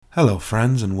Hello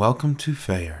friends and welcome to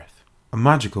Fey Earth, a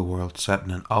magical world set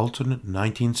in an alternate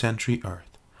 19th century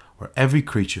Earth, where every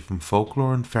creature from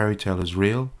folklore and fairy tale is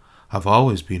real, have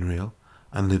always been real,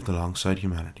 and lived alongside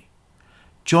humanity.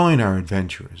 Join our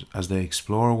adventurers as they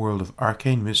explore a world of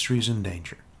arcane mysteries and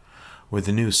danger, where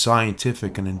the new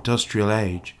scientific and industrial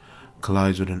age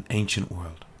collides with an ancient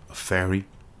world of fairy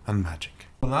and magic.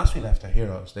 When last we left our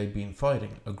heroes, they'd been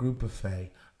fighting a group of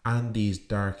Fae and these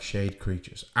dark shade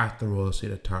creatures at the Royal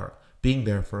Seat of Tara, being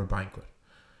there for a banquet.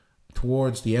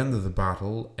 Towards the end of the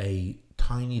battle, a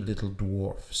tiny little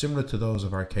dwarf, similar to those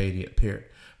of Arcadia, appeared,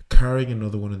 carrying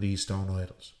another one of these stone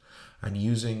idols, and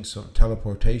using some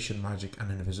teleportation magic and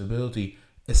invisibility,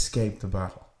 escaped the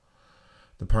battle.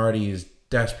 The party is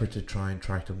desperate to try and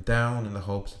track them down in the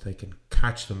hopes that they can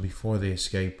catch them before they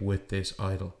escape with this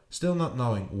idol, still not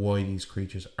knowing why these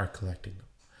creatures are collecting them.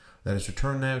 Let us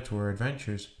return now to our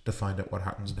adventures to find out what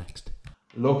happens next.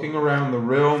 Looking around the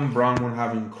room, Bronwyn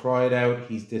having cried out,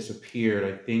 he's disappeared.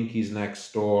 I think he's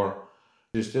next door.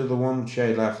 There's still the one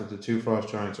shade left that the two frost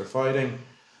giants are fighting.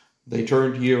 They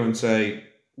turn to you and say,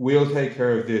 "We'll take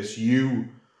care of this. You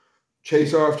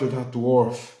chase after that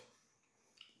dwarf."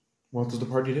 What does the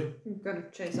party do? We've got to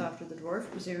chase after the dwarf,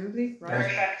 presumably, right?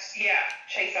 Perfect, yeah.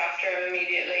 Chase after him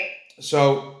immediately.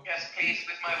 So, Yes, please,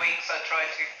 with my wings, I'll try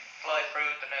to fly through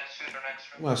the next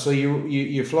room. well, so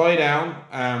you fly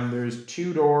down. There's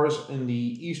two doors in the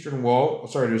eastern wall.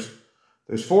 Sorry,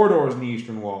 there's four doors in the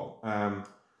eastern wall.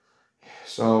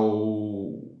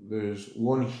 So there's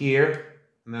one here,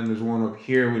 and then there's one up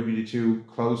here. Would be the two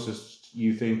closest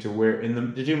you think to where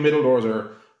in the two middle doors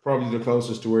are probably the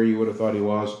closest to where you would have thought he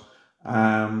was.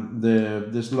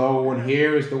 This lower one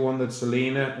here is the one that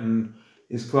Selena and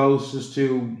is closest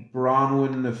to.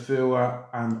 Bronwyn, Nafua,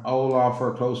 and Olaf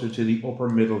are closer to the upper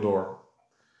middle door.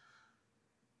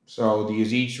 So do you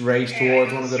each race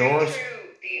towards one of the doors? Through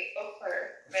the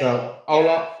upper So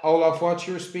middle. Olaf, what's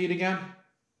your speed again?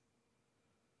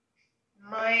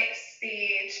 My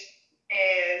speed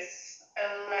is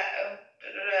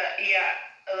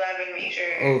 11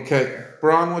 meters. Okay,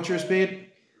 Bron, what's your speed?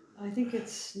 I think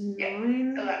it's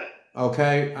 9. 11.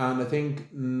 Okay, and I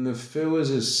think Nafua's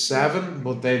is 7,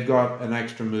 but they've got an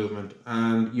extra movement.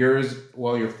 And yours,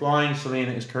 while you're flying,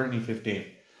 Selena is currently 15.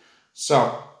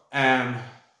 So,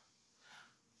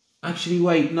 actually,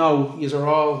 wait, no, these are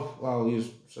all,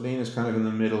 Selena's kind of in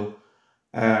the middle.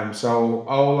 So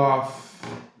Olaf,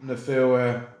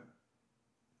 Nafua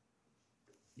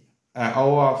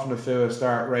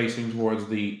start racing towards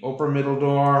the upper middle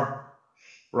door.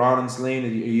 Ron and Selena, are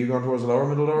you going towards the lower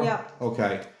middle door? Yeah.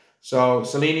 Okay. So,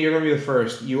 Selena, you're going to be the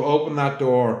first. You open that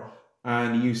door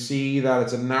and you see that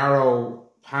it's a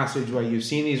narrow passageway. You've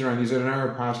seen these around. These are the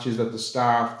narrow passages that the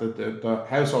staff, the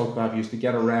household staff used to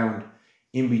get around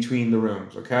in between the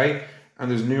rooms, okay?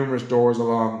 And there's numerous doors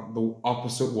along the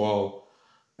opposite wall.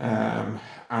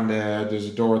 There's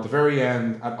a door at the very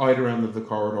end, at either end of the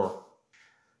corridor.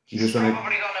 He's probably going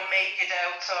to make it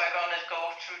out, so I'm going to go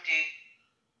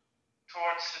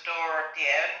towards the door at the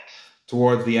end.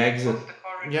 Towards the exit.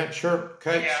 Yeah, sure.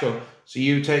 Okay, yeah. So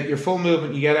you take your full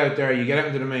movement, you get out there, you get out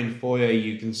into the main foyer,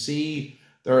 you can see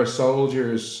there are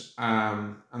soldiers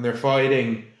and they're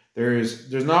fighting.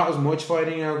 There's not as much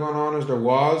fighting now going on as there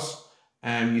was.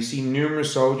 You see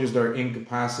numerous soldiers that are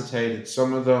incapacitated.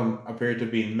 Some of them appear to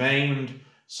be maimed,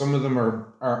 some of them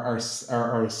are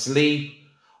asleep,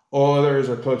 others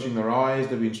are clutching their eyes,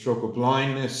 they've been struck with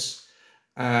blindness,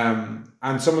 and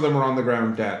some of them are on the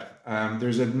ground dead.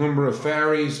 There's a number of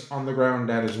fairies on the ground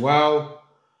dead as well,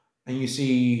 and you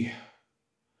see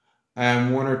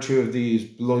one or two of these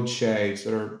blood shades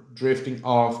that are drifting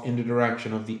off in the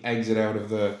direction of the exit out of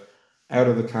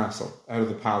the castle, out of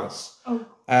the palace. Oh.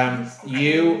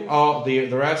 You all the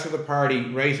rest of the party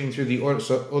racing through the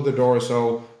other door.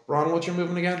 So, Ron, what's your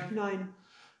movement again? 9.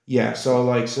 Yeah, so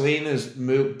like Selena's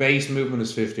base movement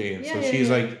is 15. Yeah, so yeah, she's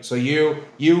yeah. like, so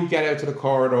you get out to the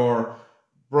corridor.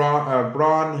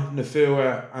 Bron,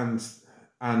 Nafua,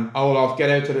 and Olaf get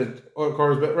out to the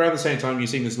corridors, but around the same time you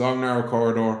see this long narrow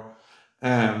corridor,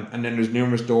 and then there's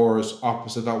numerous doors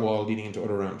opposite that wall leading into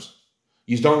other rooms.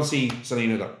 You don't see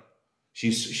Selena though.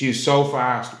 She's so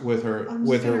fast with her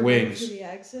wings. To the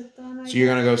exit, then, So you're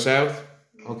gonna go south,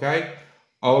 okay?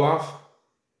 Olaf.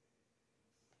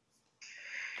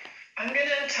 I'm going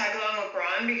to tag along with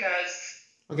Bron because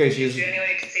Okay, she's the only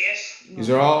way to see it. These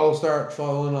are all start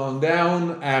following on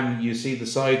down. You see the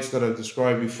sites that I've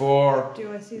described before.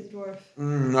 Do I see the dwarf?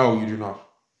 No, you do not.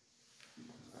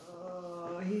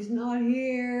 Oh, he's not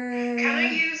here. Can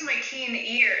I use my keen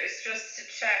ears just to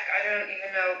check. I don't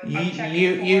even know. I'm You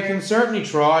checking you for- can certainly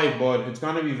try, but it's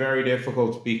going to be very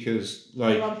difficult because A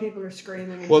like. lot of people are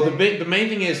screaming. and Well, the saying- main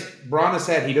thing is Bron has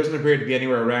said he doesn't appear to be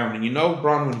anywhere around, and you know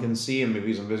Bronwyn can see him if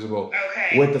he's invisible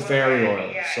Okay. with the fairy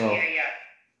oil. Yeah, So,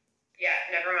 yeah,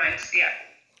 never mind. Yeah.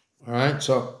 all right,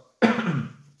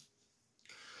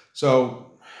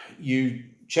 so you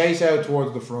chase out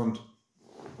towards the front,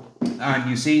 and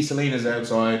you see Selena's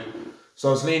outside.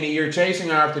 So, Selena, you're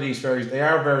chasing after these fairies. They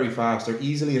are very fast. They're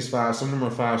easily as fast. Some of them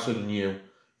are faster than you,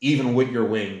 even with your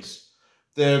wings.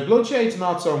 The Bloodshades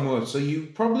not so much, so you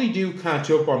probably do catch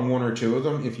up on one or two of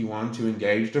them if you want to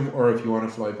engage them or if you want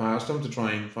to fly past them to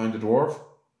try and find the dwarf.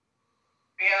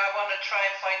 Yeah, I want to try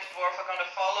and find the dwarf. I'm going to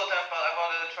follow them, but I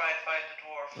wanted to try and find the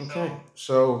dwarf. Okay,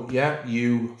 so yeah,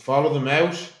 you follow them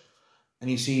out and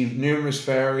you see numerous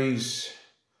fairies,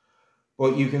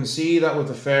 but you can see that with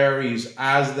the fairies,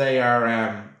 as they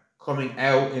are coming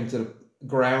out into the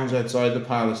grounds outside the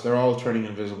palace, they're all turning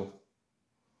invisible.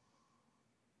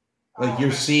 Like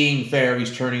you're seeing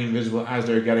fairies turning invisible as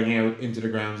they're getting out into the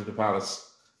grounds of the palace,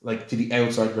 like to the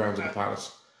outside grounds of the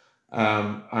palace.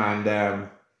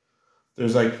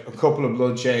 There's like a couple of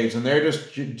Bloodshades, and they're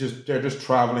just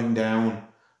traveling down,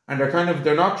 and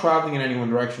they're not traveling in any one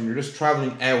direction. They're just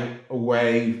traveling out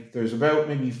away. There's about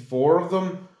maybe 4 of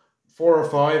them, 4 or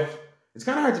 5. It's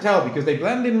kind of hard to tell because they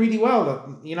blend in really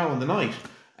well, in the night.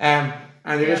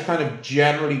 And they're just kind of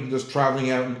generally just traveling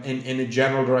out in a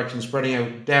general direction, spreading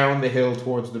out down the hill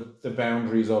towards the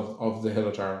boundaries of the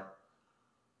Hillatar.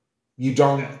 You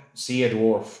don't see a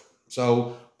dwarf.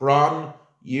 So, Bron,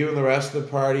 you and the rest of the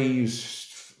party,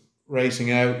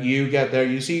 racing out. You get there.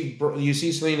 You see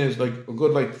Selena's like a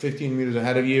good 15 meters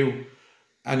ahead of you,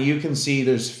 and you can see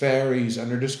there's fairies, and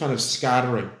they're just kind of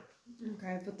scattering.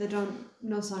 Okay, but they don't.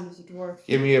 No sign of the dwarf.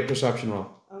 Give me a perception roll.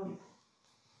 Oh.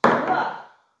 Ah!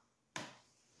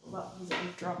 Well,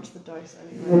 you've dropped the dice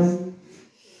anyways.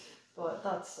 But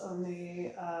that's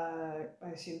only, I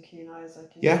assume keen eyes I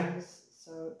can Yeah. use.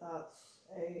 So that's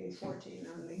a 14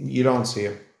 only. You don't see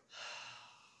him.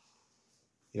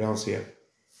 You don't see him.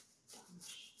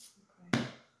 Okay.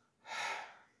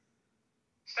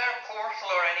 Is there a portal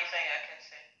or anything I can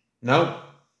see? No.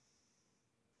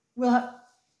 We'll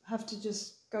have to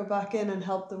just go back in and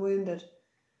help the wounded.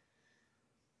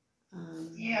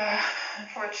 Yeah,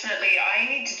 unfortunately, I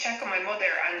need to check on my mother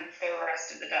and the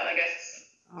rest of the delegates.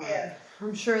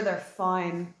 I'm sure they're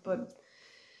fine, but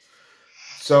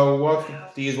So what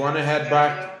do you want to head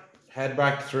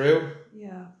back through?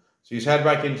 yeah. So you head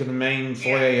back into the main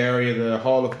foyer area, the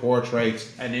Hall of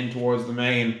Portraits, and in towards the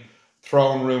main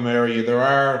throne room area. There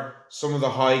are some of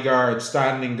the high guard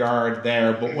standing guard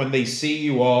there, but when they see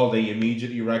you all, they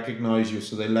immediately recognize you,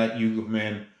 so they let you come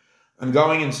in. And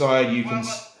going inside, you can.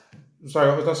 Sorry,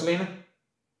 what was that, Selena?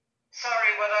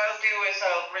 Sorry, what I'll do is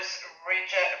I'll restore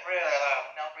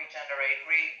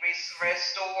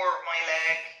my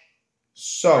leg.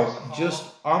 So,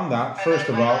 just on that, first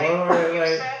of all, You said like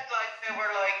they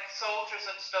were like soldiers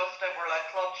and stuff that were like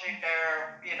clutching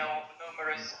their,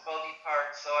 numerous body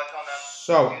parts. So I'm gonna.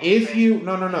 So, if you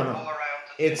no, all around.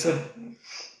 it's a.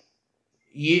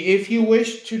 If you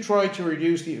wish to try to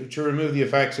remove the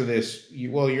effects of this,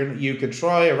 you could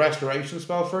try a restoration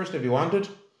spell first if you wanted,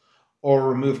 or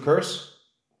remove curse,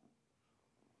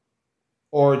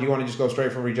 or do you want to just go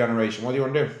straight for regeneration? What do you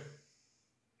want to do?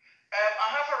 I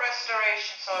have a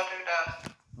restoration, so I'll do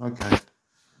that.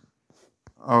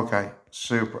 Okay,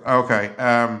 super. Okay,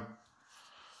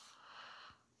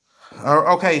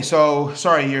 okay. So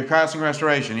sorry, you're casting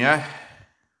restoration, yeah?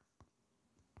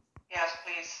 Yes,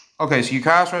 please. Okay, so you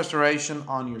cast restoration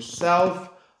on yourself.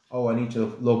 Oh, I need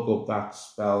to look up that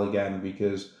spell again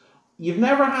because you've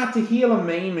never had to heal a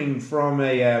maiming from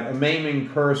a maiming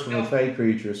curse from a fey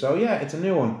creature. So yeah, it's a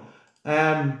new one.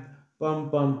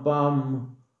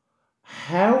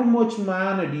 How much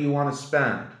mana do you want to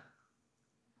spend?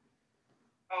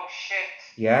 Oh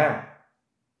shit. Yeah.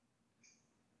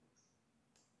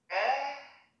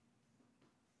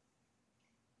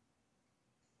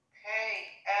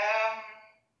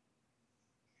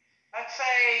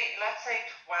 Let's say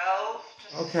 12.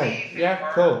 Just to see Okay. if it Yeah.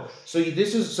 works. Cool.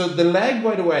 So the leg,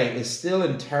 by the way, is still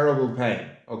in terrible pain.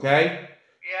 Okay.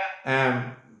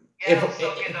 Yeah. If It'll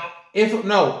suck it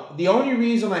up. the only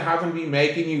reason I haven't been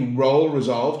making you roll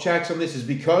resolve checks on this is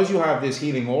because you have this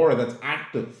healing aura that's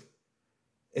active.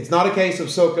 It's not a case of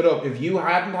suck it up. If you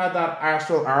hadn't had that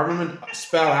astral armament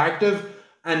spell active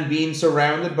and been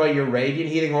surrounded by your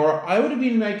radiant healing aura, I would have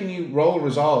been making you roll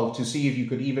resolve to see if you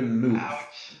could even move.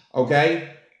 Ouch.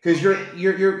 Okay? Because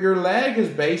your leg has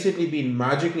basically been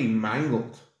magically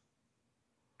mangled.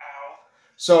 Ow.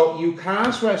 So you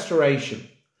cast restoration,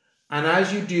 And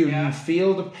as you do, you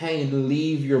feel the pain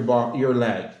leave your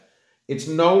leg. It's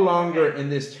no longer in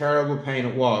this terrible pain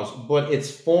it was, but its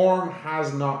form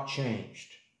has not changed.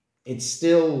 It's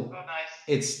still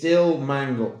it's still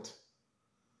mangled.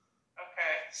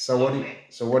 Okay. So what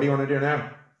do you want to do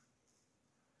now?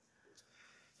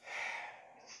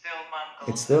 It's still mangled.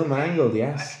 It's still mangled,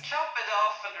 yes. I can chop it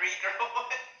off and regrow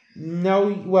it.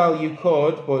 No, well, you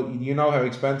could, but you know how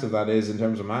expensive that is in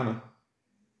terms of mana.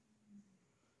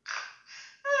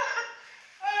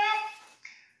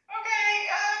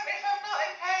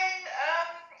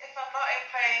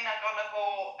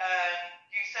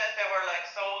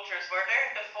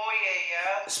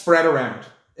 Spread around.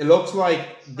 It looks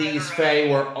like these Fae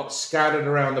were scattered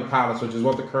around the palace, which is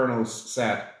what the colonel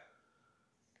said.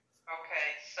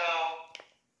 Okay, so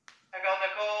I'm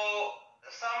gonna go.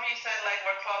 Somebody said like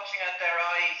we're clutching at their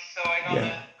eyes, so I'm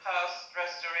gonna cast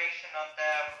restoration on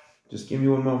them. Just give me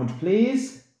one moment,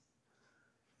 please.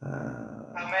 How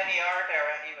many are there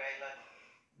anyway? Like,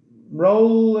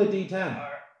 roll a d10. Oh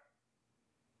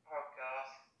god.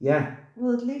 Yeah.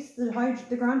 Well, at least the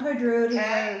Grand High Druid is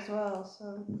there as well,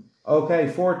 so... Okay,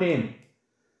 14.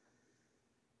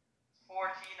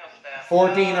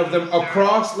 14 of them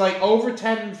across, like, over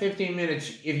 10, 15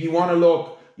 minutes. If you want to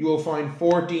look, you will find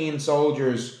 14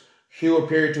 soldiers who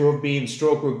appear to have been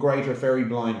struck with greater fairy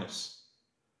blindness.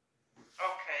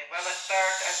 Okay, well, I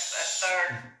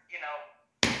start, you know...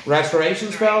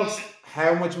 Restoration spells,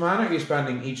 how much mana are you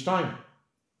spending each time?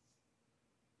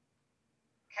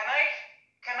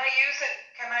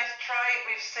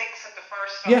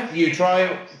 Yeah, you try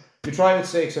with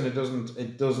 6 and it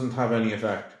doesn't have any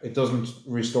effect. It doesn't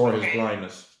restore his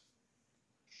blindness.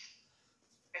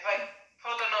 If I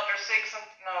put another 6 on,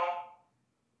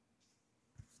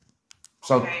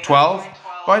 no. So 12.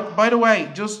 By the way,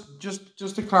 just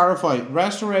to clarify,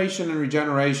 restoration and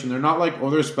regeneration, they're not like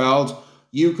other spells.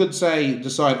 You could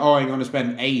decide, I'm going to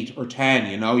spend 8 or 10,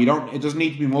 you know. It doesn't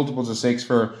need to be multiples of 6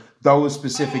 for those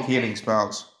specific healing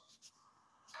spells.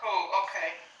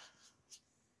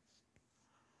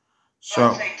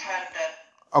 So,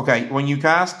 okay, when you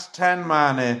cast 10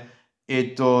 mana,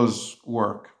 it does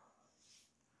work.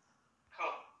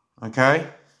 Cool. Okay? Okay.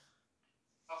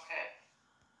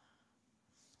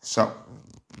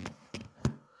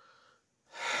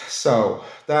 So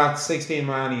that's 16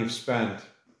 mana you've spent.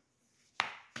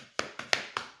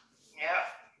 Yeah.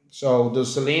 So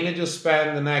does Selena just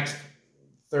spend the next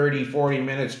 30, 40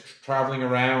 minutes traveling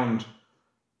around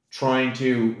trying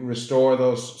to restore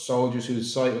those soldiers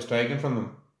whose sight was taken from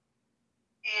them?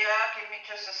 Yeah, give me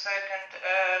just a second.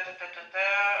 I'm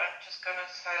just gonna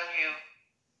tell you.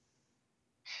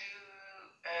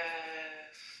 2,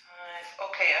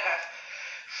 5. Okay, I have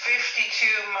 52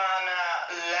 mana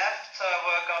left, so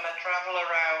we're gonna travel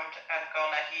around and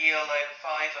gonna heal like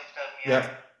 5 of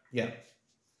them. Yeah.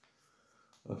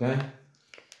 Okay.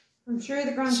 I'm sure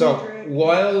the Grand So, Druid...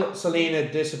 while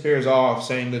Selena disappears off,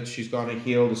 saying that she's going to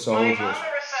heal the soldiers... My mana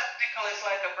receptacle is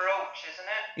like a brooch, isn't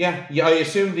it? Yeah, I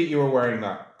assumed that you were wearing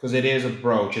that, because it is a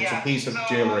brooch, it's a piece of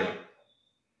jewellery.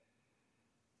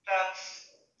 That's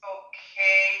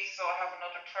okay, so I have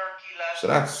another 30 left. So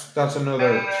that's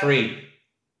another 3.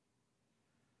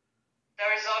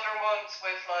 There's other ones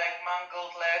with like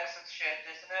mangled legs and shit,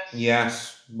 isn't it?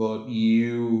 Yes, but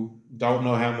you don't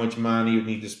know how much mana you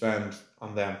need to spend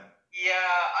on them. Yeah,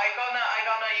 I'm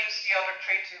gonna use the other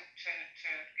 3 to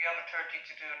the other 30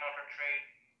 to do another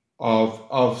 3.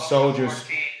 Of soldiers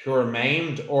who are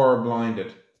maimed or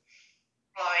blinded.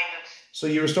 Blinded. So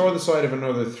you restore the sight of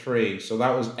another 3. So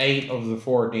that was 8 of the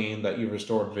 14 that you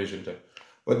restored vision to.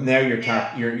 But now you're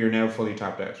tapped. You're now fully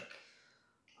tapped out.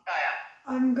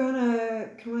 Oh yeah.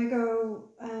 Can I go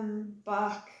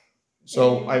back?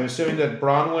 So I'm assuming that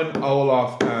Bronwyn,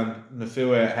 Olaf, and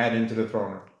Nafua head into the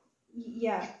throne room.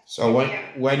 Yeah. So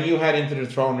when you head into the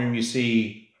throne room, you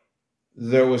see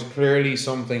there was clearly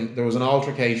there was an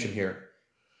altercation here.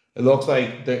 It looks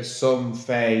like there's some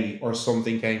fae or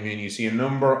something came in. You see a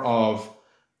number of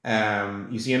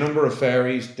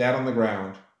fairies dead on the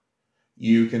ground.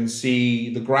 You can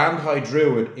see the Grand High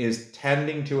Druid is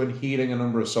tending to and healing a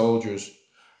number of soldiers.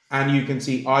 And you can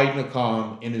see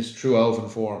Aidnacon in his true elven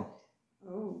form.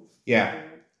 Oh. Yeah.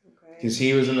 Okay. Because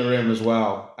he was in the room as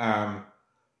well.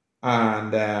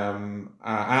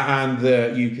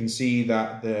 You can see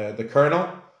that the colonel,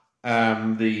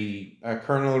 Colonel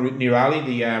Nirali,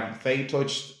 the Fae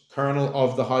touched colonel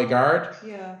of the High Guard.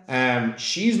 Yeah.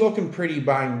 She's looking pretty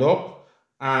banged up,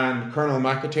 and Colonel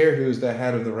McAteer, who's the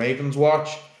head of the Ravens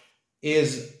Watch,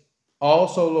 is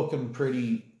also looking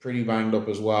pretty banged up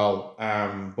as well.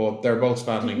 But they're both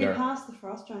standing Did you there. pass the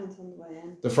frost giants on the way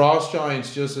in? The frost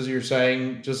giants, just as you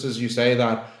say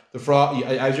that,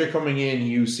 as you're coming in,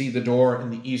 you see the door in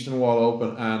the eastern wall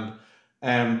open,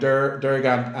 and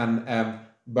Durgant and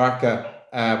Baka,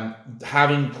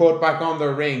 having put back on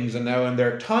their rings and now in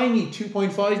their tiny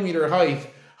 2.5 meter height,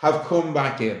 have come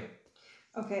back in.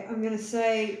 Okay, I'm gonna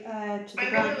say to the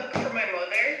I'm gonna grand. look for my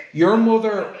mother. Your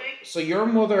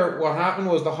mother, what happened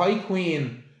was the High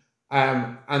Queen,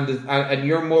 and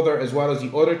your mother, as well as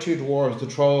the other two dwarves, the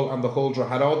troll and the Huldra,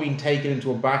 had all been taken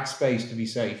into a back space to be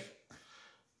safe.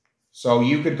 So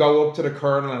you could go up to the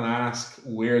colonel and ask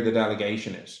where the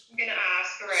delegation is. I'm gonna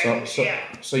ask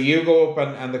around. So you go up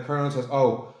and the colonel says,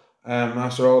 "Oh,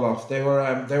 Master Olaf, they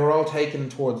were all taken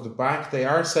towards the back. They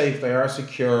are safe. They are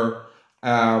secure.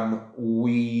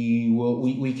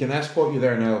 We can escort you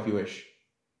there now if you wish."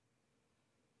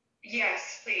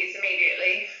 Yes, please,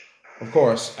 immediately. Of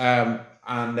course.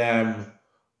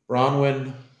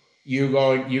 Bronwyn, you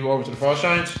go over to the Frost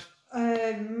Giants?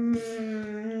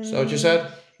 Is that what you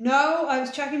said? No, I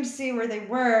was checking to see where they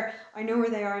were. I know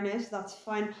where they are now, so that's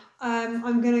fine.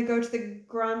 I'm gonna go to the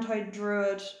Grand High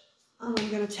Druid, and I'm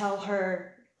gonna tell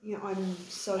her, I'm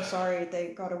so sorry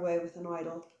they got away with an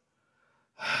idol.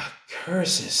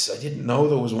 Curses! I didn't know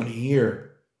there was one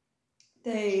here.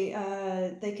 They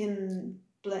can.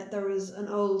 There was an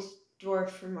old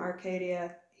dwarf from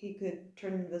Arcadia. He could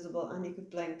turn invisible and he could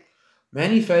blink.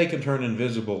 Many Fae can turn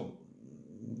invisible,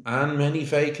 and many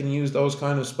Fae can use those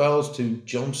kind of spells to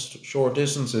jump short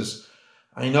distances.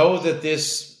 I know that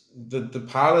the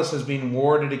palace has been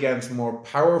warded against more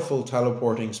powerful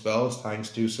teleporting spells thanks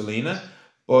to Selena,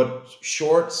 but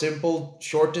short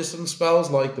distance spells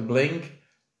like the blink,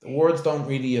 the wards don't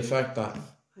really affect that.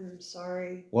 I'm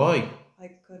sorry. Why?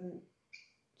 I couldn't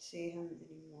see him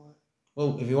anymore.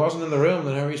 Well, if he wasn't in the room,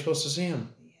 then how are you supposed to see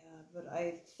him? Yeah, but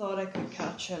I thought I could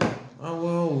catch him. Oh,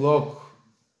 well, look.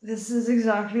 This is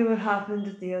exactly what happened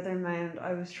at the other mound.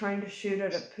 I was trying to shoot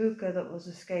at a puka that was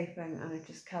escaping and it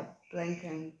just kept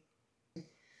blinking.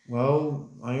 Well,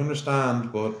 I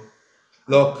understand, but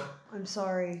look. I'm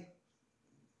sorry.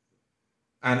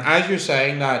 And as you're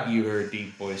saying that, you hear a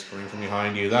deep voice coming from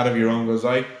behind you. That of your own goes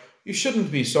like, "You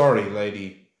shouldn't be sorry,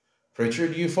 Lady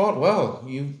Pritchard. You fought well.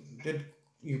 You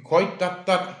quite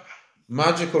that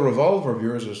magical revolver of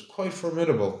yours is quite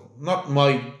formidable. Not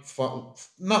my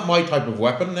type of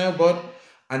weapon now, but..."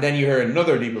 And then you hear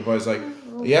another deeper voice like,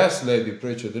 "Yes, Lady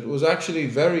Pritchard, it was actually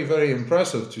very, very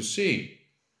impressive to see.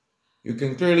 You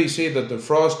can clearly see that the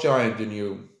frost giant in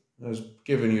you has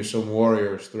given you some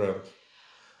warrior strength."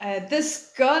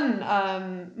 This gun,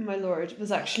 my lord,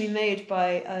 was actually made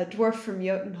by a dwarf from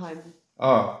Jotunheim.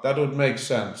 Ah, that would make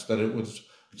sense, that it was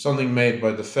something made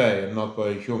by the Fae and not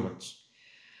by humans.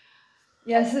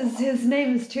 Yes, his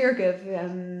name is Tirgiv.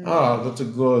 That's a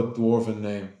good dwarven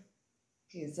name.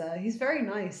 He's very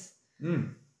nice.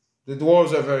 The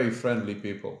dwarves are very friendly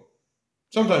people.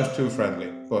 Sometimes too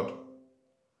friendly, but...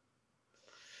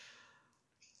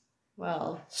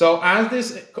 Well... So as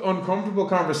this uncomfortable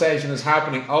conversation is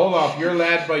happening, Olaf, you're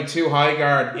led by two high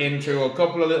guard into a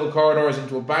couple of little corridors,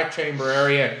 into a back chamber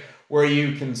area where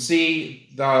you can see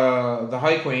the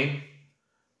High Queen,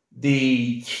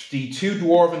 the two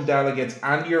dwarven delegates,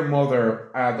 and your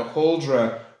mother, the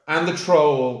Huldra, and the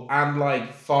troll, and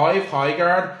like 5 high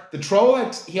guard. The troll,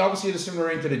 he obviously had a similar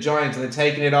ring to the giants and had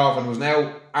taken it off and was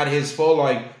now at his full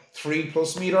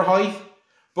 3+ meter height,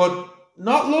 but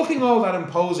not looking all that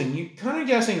imposing. You kind of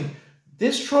guessing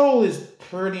this troll is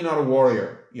clearly not a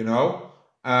warrior,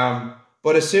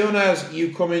 but as soon as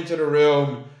you come into the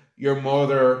room, your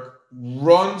mother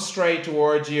runs straight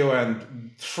towards you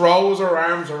and throws her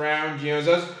arms around you and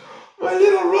says, "My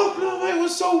little Ruknov, I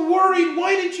was so worried.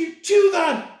 Why did you do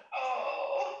that?"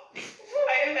 Oh,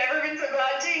 I've never been so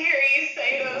glad to hear you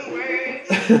say those words.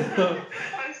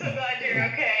 I'm so glad you're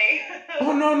okay.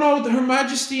 "Oh, no, Her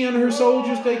Majesty and her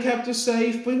soldiers, they kept us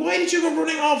safe. But why did you go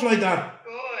running off like that?"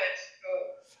 Good.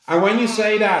 And when you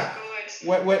say that...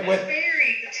 Good. The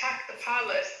fairies attack the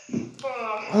palace.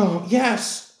 Oh,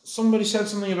 yes. Somebody said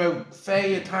something about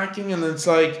Fae attacking, and it's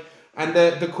like... And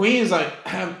the Queen is like,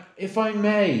 "If I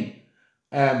may,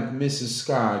 Mrs.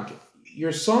 Skagg,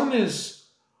 your son is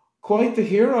quite the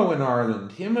hero in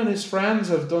Ireland. Him and his friends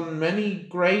have done many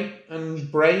great and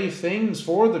brave things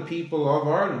for the people of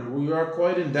Ireland. We are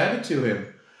quite indebted to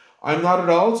him. I'm not at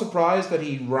all surprised that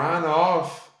he ran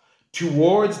off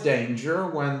towards danger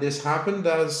when this happened,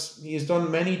 as he's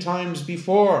done many times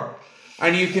before."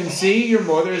 And you can see your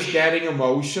mother's getting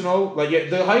emotional.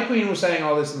 The High Queen was saying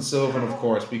all this in Sylvan, of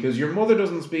course, because your mother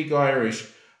doesn't speak Irish,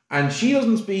 And she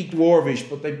doesn't speak Dwarvish,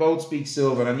 but they both speak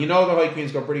Sylvan. And you know the High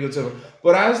Queen's got pretty good Sylvan.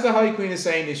 But as the High Queen is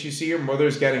saying this, you see her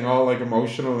mother's getting all like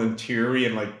emotional and teary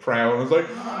and like proud. And it's like,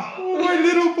 oh, my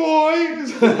little boy. And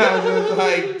it's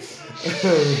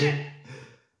like...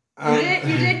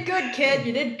 You did good, kid.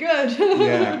 You did good.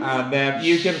 Yeah, and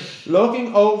you can,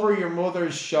 looking over your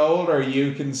mother's shoulder,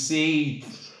 you can see,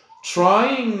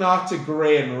 trying not to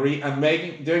grin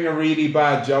and doing a really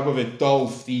bad job of it,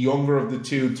 Dolph, the younger of the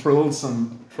two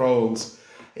Trulson trolls.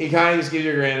 He kind of just gives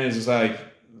you a grin and is just like,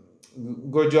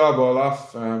 good job,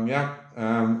 Olaf.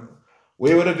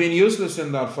 We would have been useless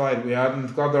in that fight. We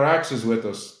hadn't got their axes with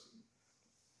us.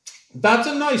 That's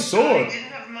a nice sword. I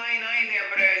didn't have mine either,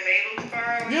 but I was able to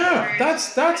borrow it. Yeah,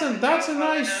 that's a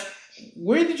nice.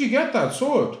 Where did you get that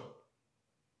sword?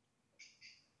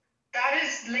 That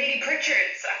is Lady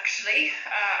Pritchard's, actually.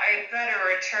 I better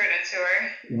return it to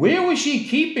her. Where was she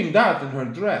keeping that in her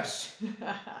dress?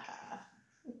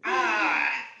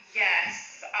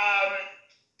 Yes.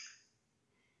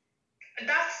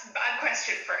 That's a bad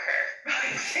question for her.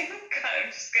 I think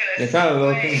I'm just gonna. You're kind of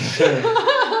looking.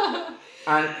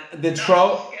 And the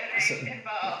troll.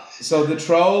 So the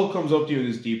troll comes up to you with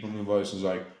this deep booming voice and is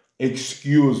like,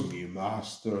 "Excuse me,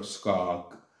 Master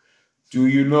Skog. Do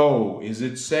you know, is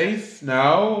it safe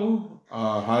now?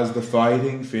 Has the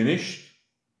fighting finished?"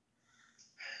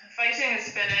 Fighting is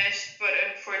finished, but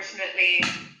unfortunately,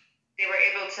 they were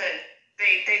able to.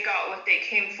 They got what they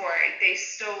came for. They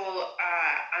stole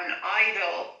an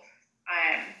idol.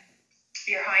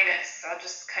 Your Highness, I'll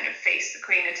just kind of face the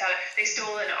Queen and tell her they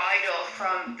stole an idol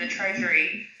from the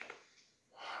treasury.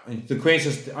 The Queen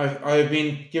says, I've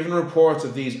been given reports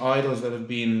of these idols that have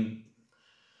been...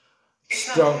 It's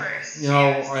not the first.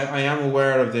 Yes. I am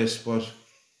aware of this, but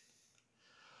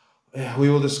we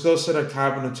will discuss it at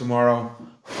Cabinet tomorrow.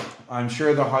 I'm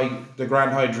sure the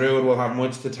Grand High Druid will have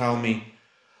much to tell me.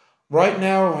 Right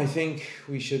now, I think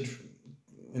we should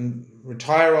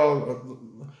retire all...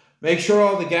 Make sure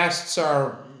all the guests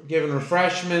are given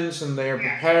refreshments and they are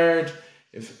prepared.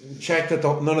 Check that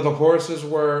none of the horses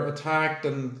were attacked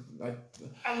and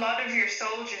a lot of your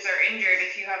soldiers are injured.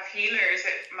 If you have healers,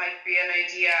 it might be an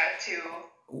idea to.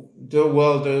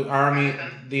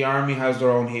 The army has their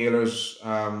own healers.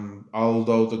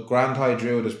 Although the Grand High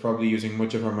Druid is probably using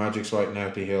much of her magics right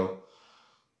now to heal.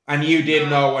 And you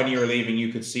did know when you were leaving,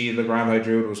 you could see the Grand High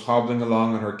Druid was hobbling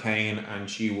along on her cane, and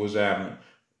she was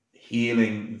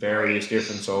healing various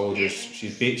different soldiers. She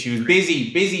was busy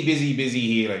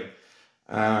healing.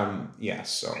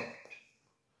 So.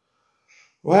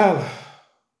 Well,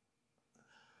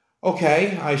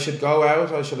 okay, I should go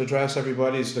out. I should address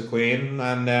everybody as the Queen,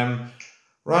 and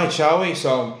right, shall we?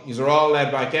 So you're all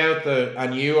led back out,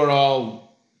 and you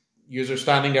are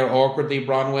standing there awkwardly,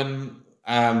 Bronwyn,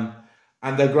 and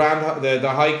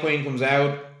the High Queen comes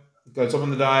out, goes up on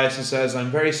the dais and says, "I'm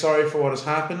very sorry for what has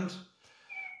happened.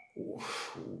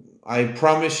 I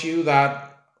promise you that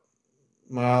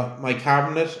my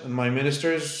cabinet and my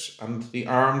ministers and the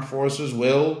armed forces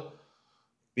will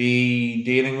be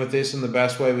dealing with this in the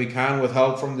best way we can with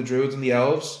help from the druids and the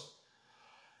elves.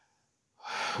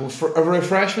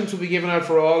 Refreshments will be given out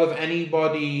for all. If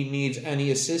anybody needs any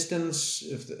assistance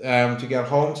to get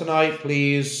home tonight,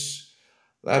 please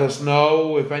let us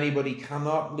know. If anybody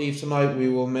cannot leave tonight, we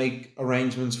will make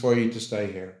arrangements for you to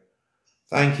stay here.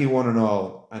 Thank you, one and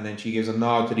all." And then she gives a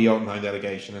nod to the Jotunheim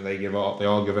delegation, and they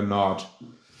all give a nod.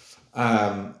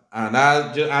 And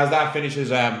as that finishes,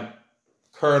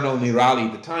 Colonel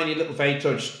Nirali, the tiny little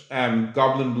fate-touched,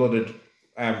 goblin-blooded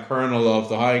colonel of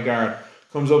the High Guard,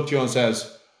 comes up to you and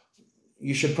says,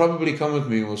 "You should probably come with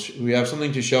me. We have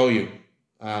something to show you."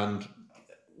 And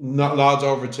nods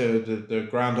over to the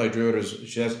Grand High Druid. She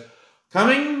says,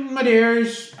 "Coming, my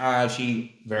dears."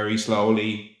 She very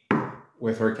slowly,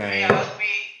 with her cane. Yeah,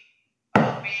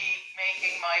 I'll be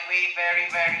making my way very,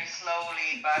 very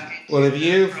slowly back into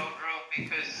the road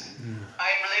because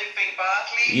I'm limping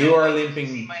badly. You are limping.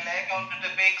 See my leg under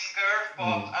the big skirt, but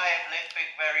I am limping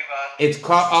very badly. It's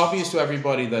obvious to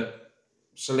everybody that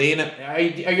Selena, are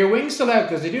your wings still out?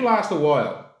 Because they do last a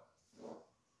while.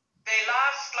 They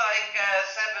last like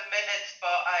 7 minutes,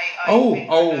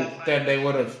 but then they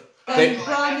would have.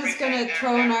 Bron is going to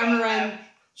throw an arm around.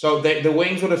 So the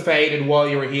wings would have faded while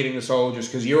you were healing the soldiers,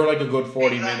 because you were like a good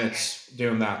 40 minutes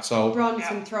doing that. So Bron's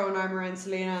going to throw an arm around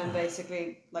Selena and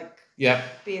basically be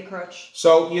a crutch.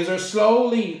 So you are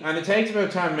slowly, and it takes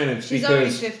about 10 minutes. She's only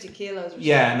 50 kilos.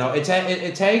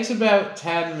 It takes about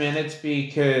 10 minutes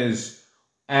because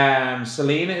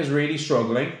Selena is really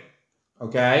struggling.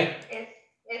 Okay. Is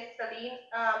Selena?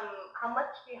 How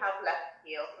much do you have left to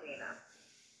heal, Selena?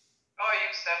 I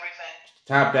used everything.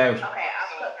 Tapped out. Okay,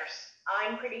 I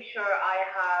I'm pretty sure I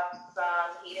have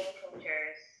some healing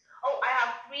tinctures. Oh, I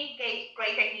have 3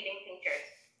 greater healing tinctures.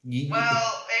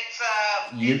 Well, it's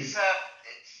like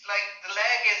the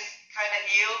leg is kind of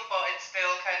healed, but it's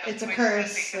still kind of It's a twisted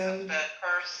curse, because so- of the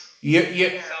curse. You, So I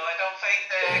don't think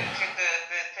the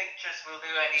tinctures will do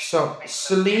anything. so,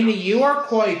 Selena, you are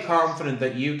quite confident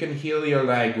that you can heal your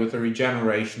leg with a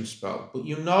regeneration spell, but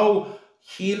you know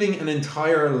healing an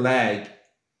entire leg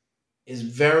is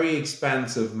very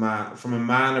expensive, from a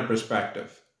mana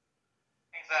perspective.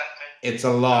 Exactly. It's a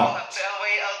I'll lot. do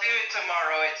it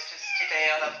tomorrow. It's just today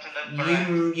I'll have to look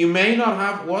around. You may not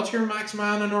have. What's your max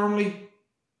mana normally? 130.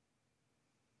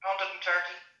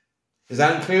 Is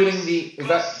that including the? Is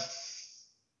that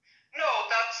No,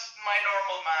 that's my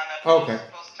normal mana. Okay.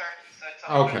 Plus 30, so it's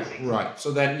okay? 160. Right.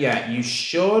 So then, yeah, you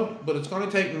should, but it's going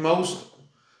to take most,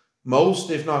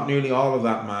 if not nearly all of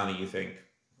that mana. You think?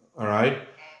 All right.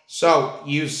 So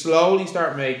you slowly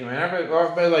start making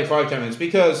about like 5-10 minutes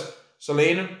because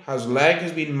Selena has leg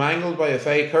has been mangled by a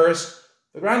fake curse.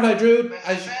 The Grand High Druid, As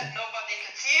I said, nobody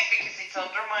can see it because it's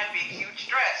under my big huge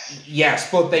dress. yes,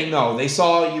 but they know. They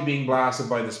saw you being blasted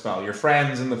by the spell. Your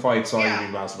friends in the fight saw you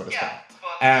being blasted by the spell.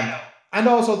 But And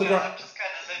also the I'm just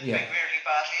kind of limping really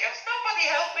badly. Is nobody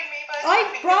helping me?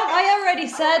 I already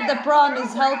said that Bron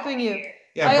is helping you.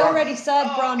 Yeah, I Bron- already said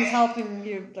Oh, Bron is okay. helping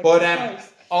you. Like, But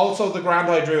twice. also the Grand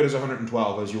High Druid is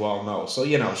 112, as you all know. So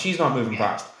she's not moving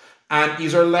fast. And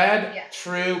these are led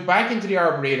through back into the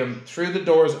Arboretum, through the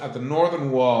doors at the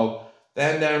northern wall,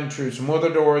 then down through some other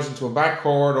doors into a back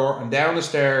corridor, and down the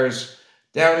stairs,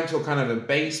 down into a kind of a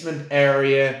basement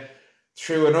area,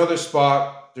 through another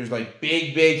spot. There's like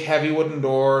big, heavy wooden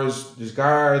doors. There's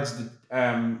guards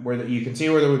where you can see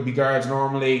where there would be guards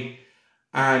normally.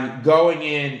 And going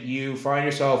in, you find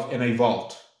yourself in a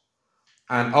vault.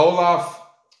 And Olaf,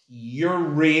 you're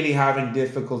really having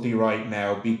difficulty right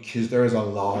now because there is a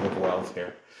lot of wealth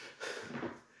here.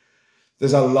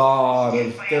 There's a lot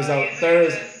of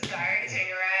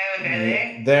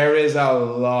there is a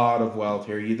lot of wealth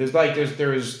here.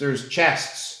 There's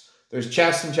chests. There's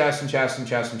chests and chests and chests and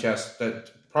chests and chests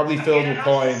that probably filled with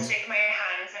coins. Stick my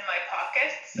hands in my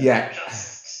pockets. Yeah. And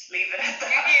just leave it at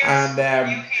that. And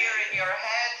You hear in your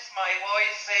head my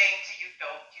voice saying to you,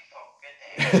 don't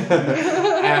you fucking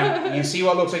dare. you see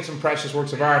what looks like some precious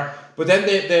works of art, but then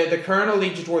the colonel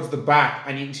leads you towards the back,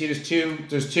 and you can see there's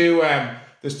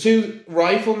two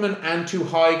riflemen and 2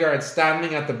 high guards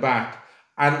standing at the back,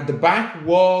 and the back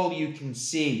wall you can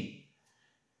see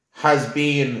has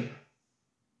been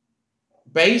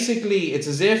basically, it's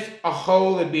as if a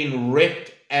hole had been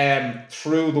ripped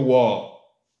through the wall.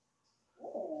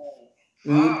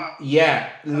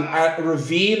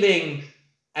 Revealing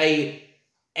a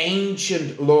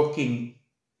ancient looking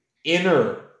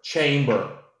inner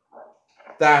chamber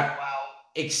that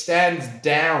extends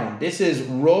down. This is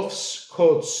rough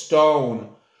cut stone,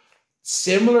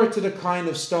 similar to the kind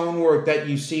of stonework that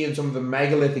you see in some of the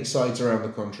megalithic sites around the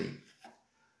country.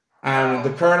 And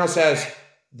the colonel says,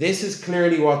 this is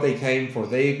clearly what they came for.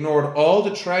 They ignored all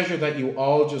the treasure that you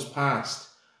all just passed.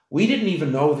 We didn't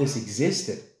even know this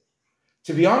existed.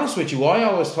 To be honest with you, I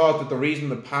always thought that the reason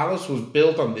the palace was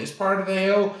built on this part of the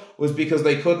hill was because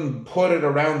they couldn't put it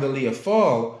around the Leah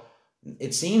Fall.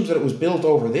 It seems that it was built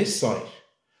over this site.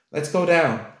 Let's go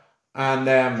down. And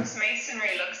This masonry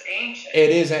looks ancient. it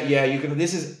is,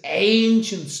 this is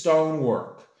ancient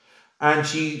stonework. And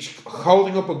she's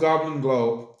holding up a goblin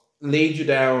globe, leads you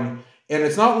down. And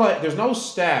it's not like, there's no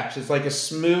steps. It's like a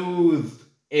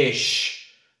smooth-ish,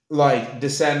 like,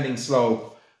 descending slope.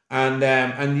 And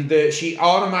she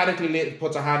automatically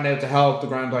puts a hand out to help the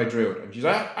Grand High Druid. And she's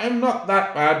like, I'm not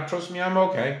that bad. Trust me, I'm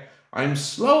okay. I'm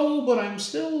slow, but I'm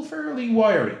still fairly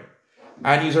wiry.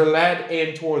 And you are led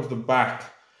in towards the back.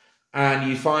 And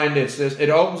you find it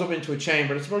opens up into a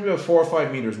chamber. It's probably about 4 or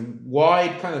 5 meters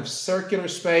wide, kind of circular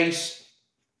space.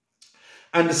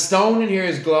 And the stone in here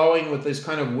is glowing with this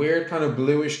kind of weird, kind of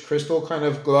bluish crystal kind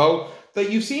of glow that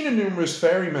you've seen in numerous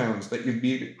fairy mounds that you've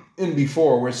been in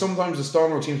before, where sometimes the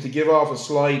stonework seems to give off a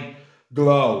slight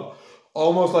glow,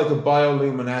 almost like a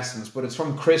bioluminescence, but it's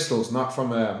from crystals, not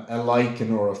from a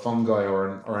lichen or a fungi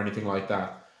or anything like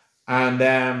that.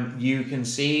 And you can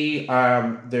see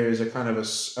there's a kind of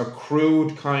a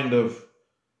crude kind of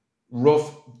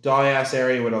rough dais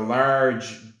area with a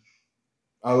large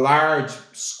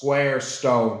square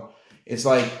stone. It's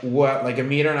like 1.5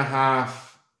 meters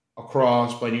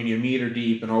across by nearly 1 meter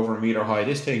deep and over 1 meter high.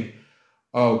 This thing,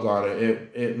 oh god,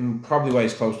 it probably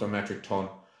weighs close to a metric ton.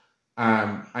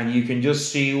 And you can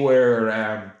just see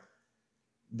where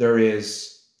there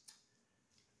is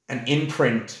an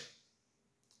imprint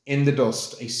in the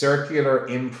dust, a circular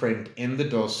imprint in the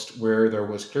dust where there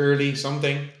was clearly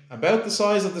something about the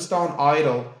size of the stone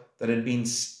idol that had been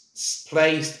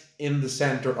placed in the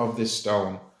center of this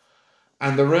stone.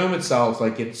 And the room itself,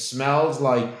 like it smells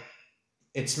like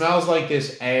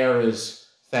this air is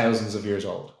thousands of years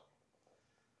old.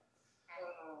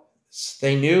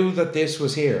 They knew that this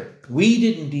was here. We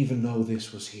didn't even know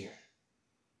this was here.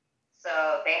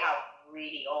 So they have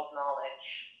really old knowledge.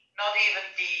 Not even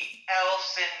the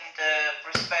elves in the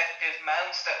respective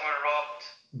mounts that were robbed.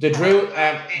 The Druid,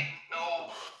 Didn't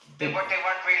know. They weren't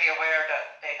really aware that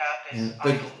they had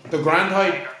this.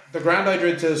 the Grand High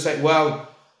Druid said, well,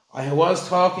 I was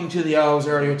talking to the elves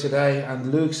earlier today,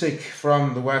 and Luxic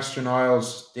from the Western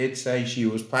Isles did say she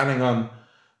was planning on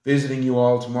visiting you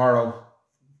all tomorrow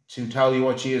to tell you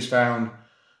what she has found.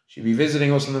 She'll be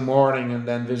visiting us in the morning and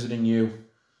then visiting you.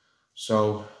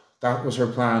 So that was her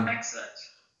plan. Excellent.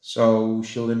 So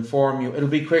she'll inform you. It'll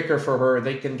be quicker for her.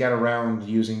 They can get around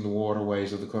using the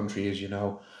waterways of the country, as you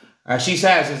know. She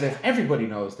says as if everybody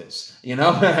knows this, you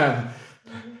know.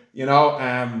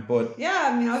 But Yeah,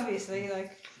 I mean, obviously,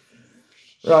 like.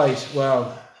 right,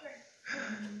 well,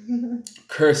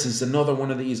 curses, another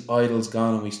one of these idols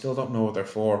gone, and we still don't know what they're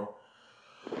for.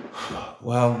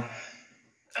 Well,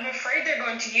 I'm afraid they're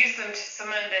going to use them to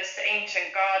summon this ancient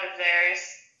god of theirs.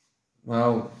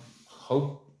 well,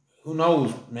 who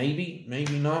knows? Maybe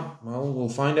not. Well, we'll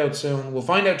find out soon. We'll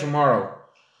find out tomorrow.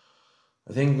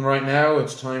 I think right now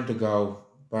it's time to go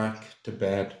back to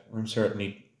bed. I'm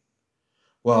certainly.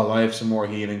 Well, I have some more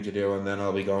healing to do, and then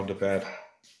I'll be going to bed.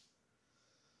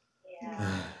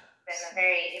 Yeah. It's been a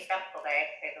very eventful day,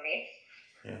 to say the least.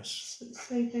 Yes.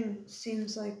 Sleeping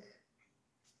seems like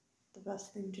the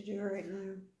best thing to do right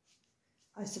now,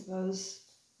 I suppose.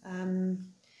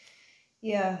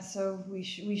 Yeah, so we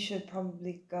should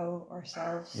probably go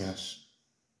ourselves. Yes.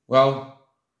 Well,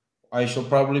 I shall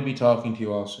probably be talking to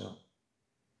you also.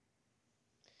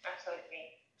 Absolutely.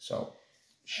 So,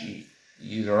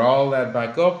 you're all led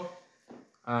back up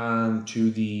and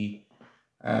to the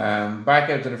back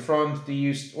out to the front. Do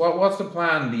you what's the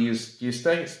plan? Do you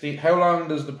stay? How long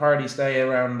does the party stay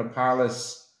around the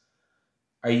palace?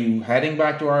 Are you heading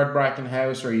back to Ardbracken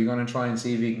House, or are you going to try and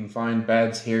see if you can find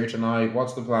beds here tonight?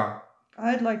 What's the plan?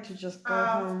 I'd like to just go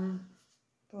home,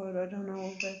 but I don't know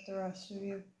about the rest of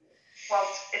you. Well,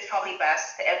 it's probably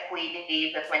best if we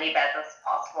leave as many beds as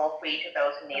possible free to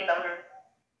those who need them.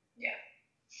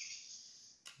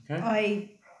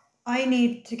 Okay. I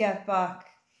need to get back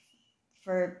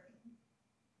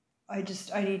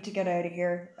I need to get out of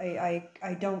here.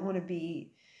 I don't want to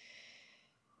be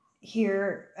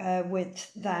here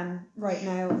with them right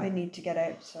now. I need to get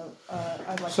out, so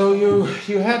I'd like So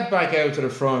to you head back out to the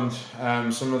front.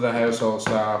 Some of the household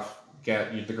staff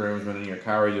get you, the groomsmen, and your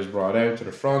carriage is brought out to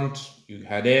the front. You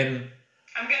head in.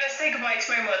 I'm going to say goodbye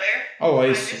to my mother. Oh, I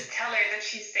And see. just tell her that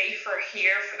she's safer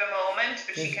here for the moment,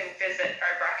 but she can visit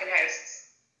our Bracken House.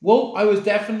 Well, I was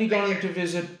definitely going to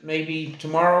visit maybe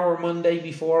tomorrow or Monday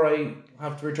before I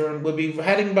have to return. We'll be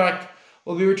heading back.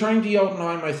 We'll be returning to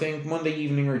Jotunheim, I think, Monday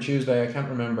evening or Tuesday. I can't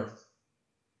remember.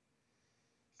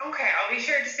 Okay, I'll be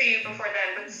sure to see you before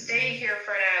then, but stay here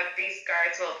for now. These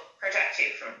guards will protect you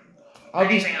from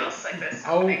anything else like this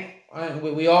happening.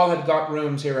 We all had got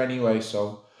rooms here anyway,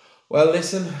 so. Well,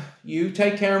 listen, you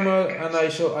take care, Ma, and I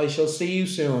shall see you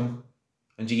soon.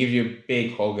 And she gives you a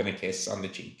big hug and a kiss on the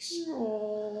cheeks.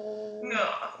 No.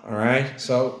 All right,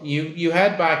 so you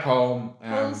head back home.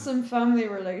 wholesome family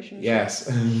relationship. Yes.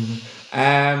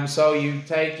 So you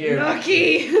take your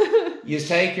Lucky. you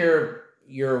take your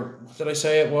what did I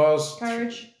say it was?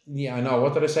 Carriage. Yeah, I know.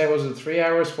 What did I say? Was it 3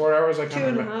 hours, 4 hours? I can't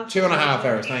remember. 2.5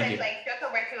 hours. Thank you. Like just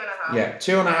over 2.5. Yeah,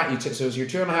 2.5. So it's your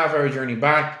 2.5 hour journey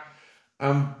back.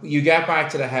 You get back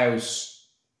to the house.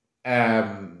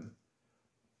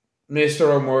 Mr.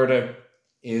 O'Murda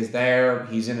is there.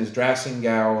 He's in his dressing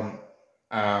gown.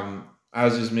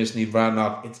 As is Miss Need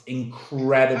Bradnock. It's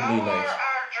incredibly How late. are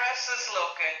our dresses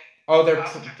looking Oh,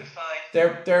 after the fight?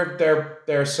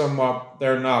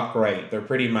 they're not great. They're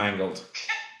pretty mangled.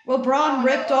 Well, Braun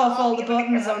ripped off all the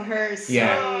buttons on hers.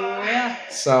 Yeah. So, yeah.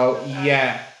 So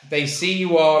yeah, they see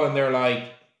you all and they're like,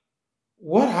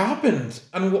 "What happened?"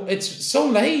 And it's so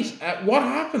late. What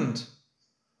happened?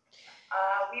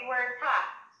 We were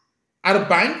attacked. At a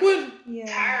banquet? Yeah.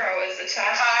 Taro is the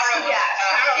chat. Taro was Yeah,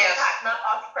 Taro was yes. attacked. Not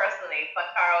us personally, but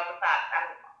Taro was attacked, and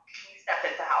we stepped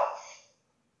in to help.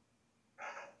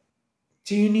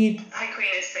 Do you need? High Queen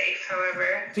is safe,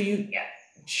 however. Do you? Yes.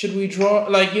 Should we draw?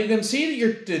 Like you can see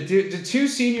that the two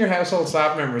senior household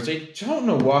staff members. They don't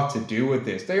know what to do with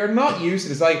this. They are not used to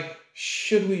this. Like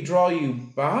should we draw you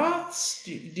baths?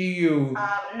 Do you?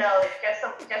 No,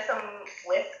 it's just some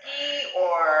whiskey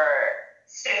or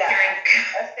Stiff yeah, drink.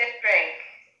 a stiff drink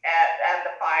and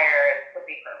the fire would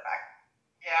be perfect.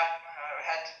 Yeah,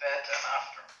 head to bed and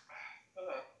after.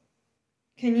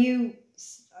 Can you?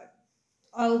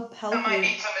 I'll help I might you.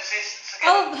 need some assistance. to get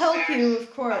I'll up the help stairs. you, of I'm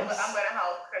course. gonna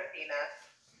help Christina.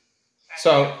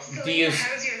 So do Selena, you?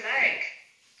 how's your leg?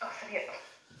 Oh, forget it.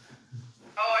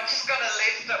 Oh, I'm just gonna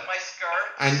lift up my skirt.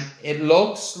 And it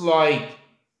looks like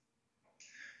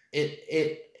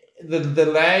the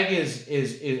leg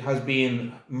has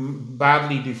been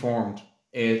badly deformed.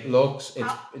 It looks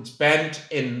it's bent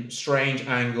in strange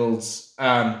angles.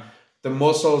 The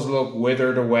muscles look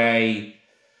withered away.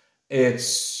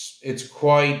 It's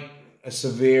quite a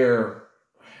severe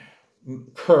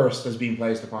curse that's been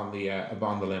placed upon the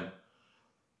limb.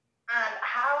 And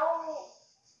how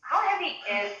heavy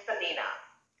is Selena?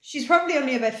 She's probably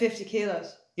only about 50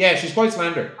 kilos. Yeah, she's quite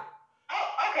slender.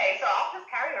 Oh, okay, so I'll just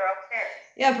carry her upstairs.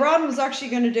 Yeah, Braun was actually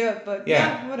going to do it, but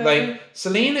Yeah, whatever. like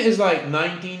Selena is like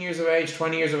 19 years of age,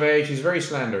 20 years of age. She's very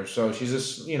slender, so she's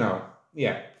just yeah.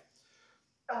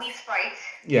 A wee sprite.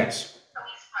 Yes. A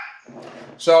wee sprite.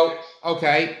 So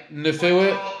okay,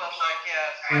 Nafua. All but like,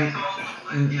 yeah. All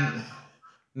but like, yeah.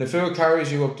 Nafua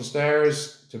carries you up the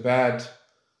stairs to bed.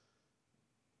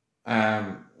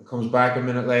 Comes back a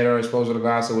minute later, I suppose, with a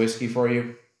glass of whiskey for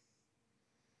you.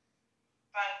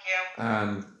 Thank you.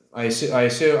 And I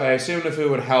assume Nafua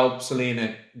would help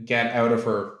Selena get out of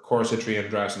her corsetry and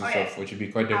dress and stuff, which would be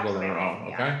quite difficult on her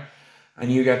own. Okay,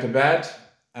 and you get to bed.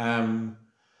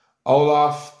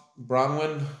 Olaf,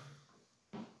 Bronwyn,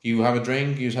 you have a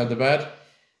drink. You had the bed.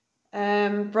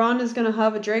 Braun is going to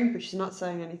have a drink, but she's not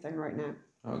saying anything right now.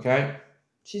 Okay.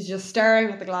 She's just staring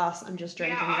at the glass and just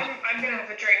drinking Yeah, it. I'm gonna have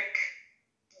a drink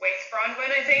with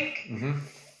Bronwyn, I think. Mm-hmm.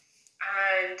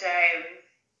 And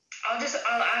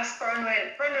I'll ask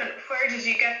Bronwyn, where did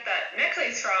you get that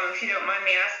necklace from, if you don't mind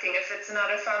me asking, if it's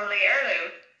not a family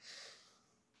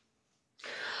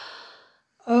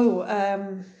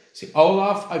heirloom? See,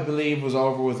 Olaf, I believe, was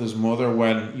over with his mother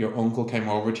when your uncle came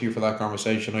over to you for that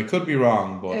conversation. I could be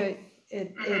wrong, but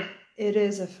It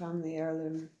is a family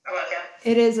heirloom. Oh, well, yeah.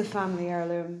 It is a family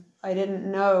heirloom. I didn't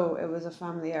know it was a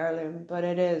family heirloom, but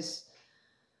it is.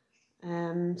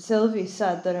 Sylvie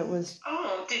said that it was.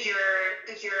 Oh, did your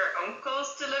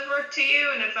uncles deliver it to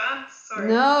you in advance? Or?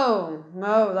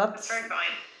 No, That's very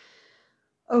fine.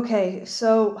 Okay,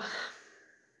 so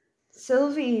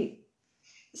Sylvie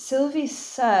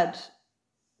said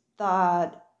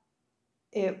that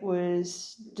it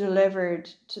was delivered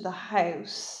to the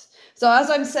house. So as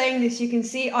I'm saying this, you can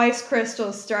see ice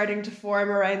crystals starting to form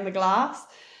around the glass.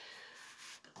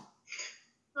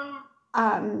 Oh.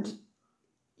 And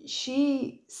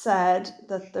she said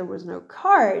that there was no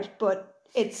card, but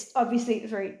it's obviously a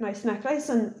very nice necklace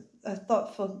and a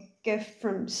thoughtful gift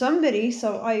from somebody,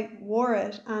 so I wore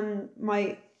it, and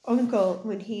my uncle,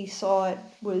 when he saw it,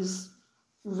 was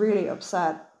really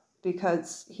upset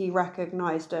because he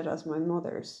recognized it as my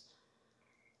mother's.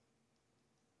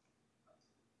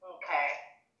 Okay.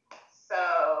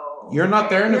 So you're not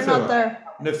there, Nafua. You're not there.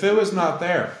 Nafua's not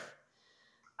there.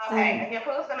 Okay, and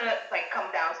Nafua's gonna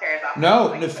come downstairs after. No,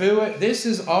 Nafua, this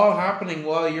is all happening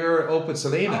while you're up at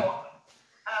Selena. Oh.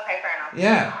 Okay, fair enough.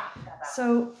 Yeah.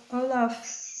 So Olaf,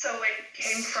 So it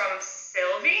came from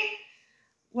Sylvie?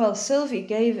 well, Sylvie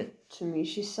gave it to me.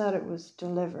 She said it was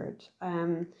delivered.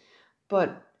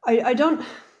 But I don't.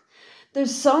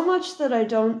 There's so much that I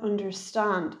don't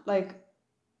understand. Like,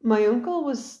 my uncle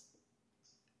was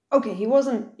okay. He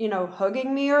wasn't,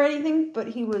 hugging me or anything, but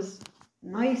he was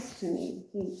nice to me.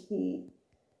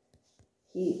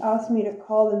 He asked me to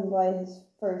call him by his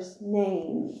first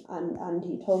name, and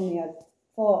he told me I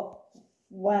fought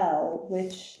well,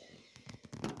 which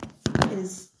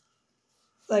is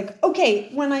like, okay,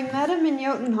 when I met him in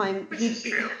Jotunheim, Which is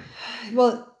true.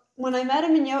 when I met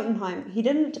him in Jotunheim, he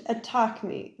didn't attack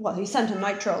me. Well, he sent a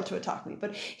night troll to attack me,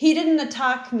 but he didn't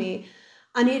attack me,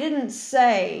 and he didn't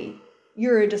say,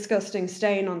 "You're a disgusting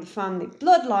stain on the family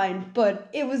bloodline," but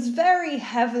it was very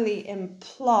heavily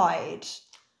implied.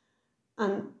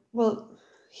 And, well,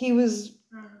 he was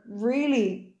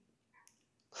really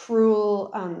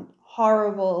cruel and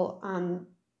horrible and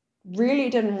really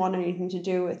didn't want anything to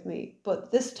do with me.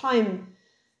 But this time,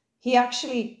 he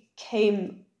actually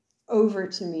came over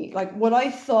to me. Like, what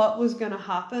I thought was going to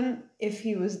happen if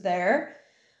he was there,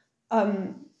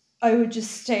 I would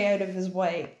just stay out of his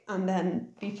way and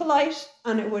then be polite,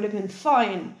 and it would have been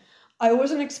fine. I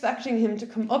wasn't expecting him to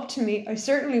come up to me. I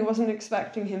certainly wasn't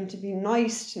expecting him to be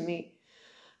nice to me.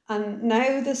 And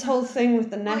now this whole thing with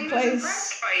the Well, he was necklace...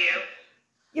 impressed by you.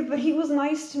 Yeah, but he was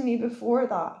nice to me before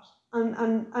that.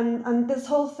 And this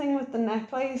whole thing with the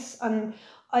necklace, and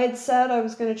I had said I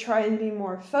was going to try and be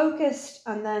more focused,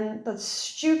 and then that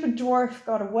stupid dwarf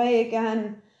got away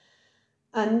again.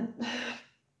 And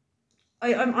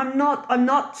I'm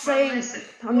not saying listen,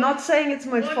 I'm not saying it's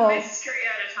my one fault, mystery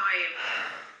at a time.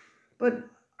 but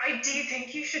Do you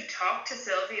think you should talk to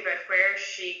Sylvie about where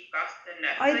she got the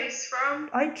necklace from?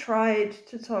 I tried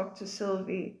to talk to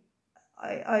Sylvie.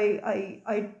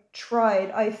 I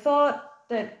tried. I thought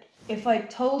that if I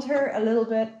told her a little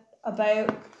bit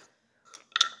about,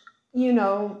 you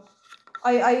know,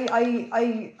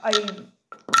 I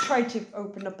tried to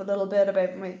open up a little bit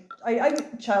about my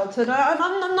childhood.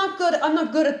 I'm not good. I'm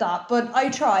not good at that, but I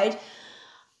tried,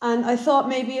 and I thought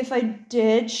maybe if I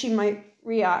did, she might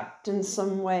react in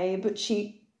some way. But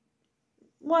she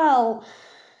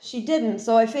didn't.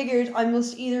 So I figured I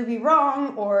must either be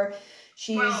wrong or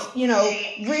she's She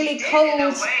really did cold. in a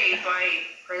way by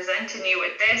presenting you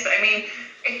with this. I mean,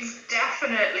 it's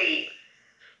definitely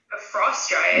a frost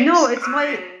giant. No, it's my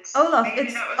and Olaf. maybe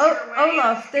It's that was her way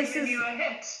Olaf. of This giving is you a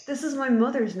hint. this is my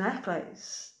mother's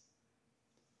necklace.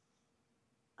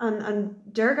 And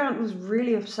Dergant was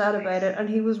really upset about it, and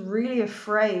he was really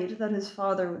afraid that his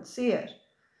father would see it.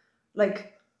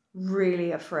 Like,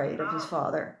 really afraid of his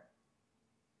father.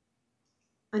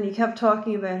 And he kept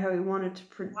talking about how he wanted to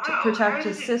protect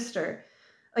his sister.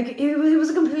 Like, he was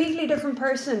a completely different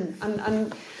person.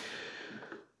 And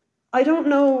I don't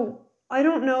know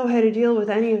how to deal with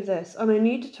any of this. And I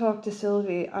need to talk to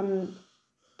Sylvie.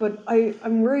 But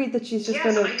I'm worried that she's just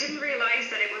Yes, going to... I didn't realise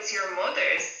that it was your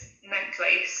mother's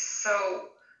necklace, so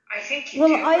I think you Well,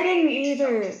 do I really didn't need to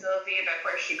either. talk to Sylvie about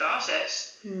where she got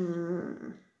it.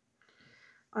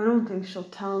 I don't think she'll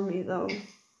tell me, though.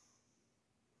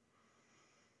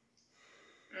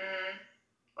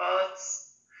 Well,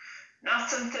 it's not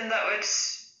something that would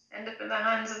end up in the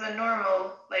hands of a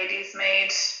normal lady's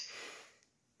maid,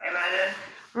 I imagine.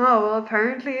 Oh, well,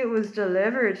 apparently it was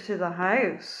delivered to the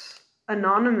house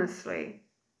anonymously.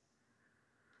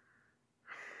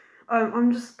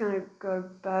 I'm just gonna go to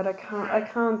bed. I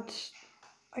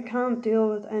can't deal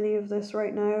with any of this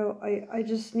right now. I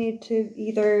just need to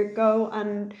either go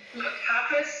and Look,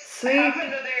 have sleep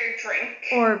another drink.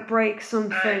 or break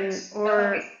something, And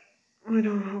or I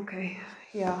don't know. Okay,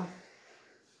 yeah.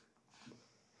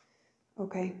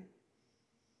 Okay.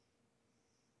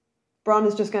 Bron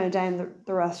is just going to down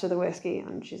the rest of the whiskey,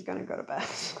 and she's going to go to bed.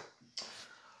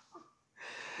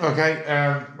 Okay.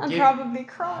 And probably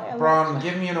cry a Bron, lot.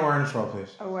 give me an awareness roll,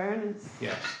 please. Awareness.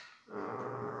 Yes.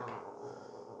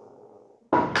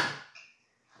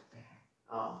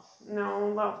 Oh,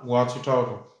 no. What's your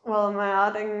total? Well, am I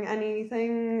adding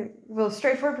anything? Well,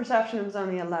 straightforward perception, it was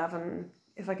only 11.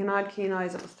 If I can add keen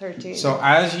eyes, it was 13. So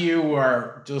as you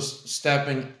were just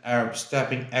stepping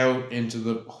out into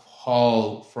the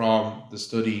hall from the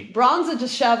study, Bron's a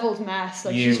dishevelled mess.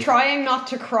 Like, she's trying not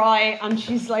to cry, and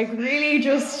she's like really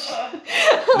just...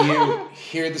 you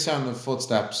hear the sound of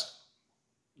footsteps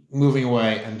moving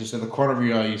away, and just at the corner of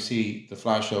your eye you see the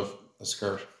flash of a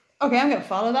skirt. Okay, I'm going to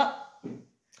follow that.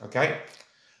 Okay.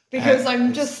 Because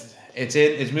I'm just... It's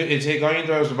going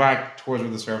into the back towards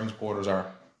where the servants' quarters are.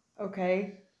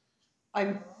 Okay.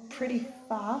 I'm pretty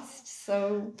fast,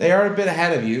 so... They are a bit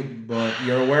ahead of you, but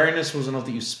your awareness was enough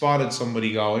that you spotted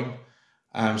somebody going.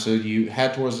 So you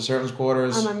head towards the servants'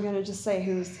 quarters. And I'm going to just say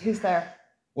who's there.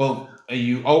 Well,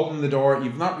 you open the door.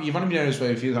 You've only been down this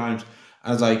way a few times.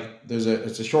 And it's like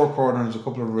it's a short corridor and there's a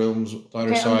couple of rooms on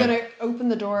either side. I'm going to open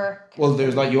the door. Well,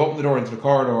 there's you open the door into the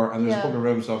corridor and there's a couple of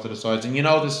rooms off to the sides, and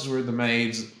this is where the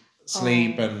maids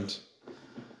sleep and.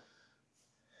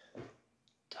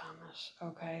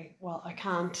 Okay, well, I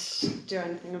can't do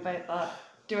anything about that.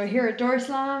 Do I hear a door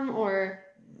slam or?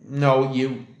 No,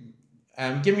 you.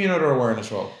 Give me another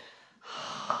awareness roll.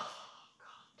 God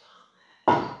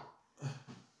damn it. Okay,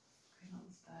 that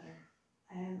was better.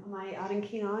 Am I adding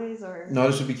keen eyes or? No,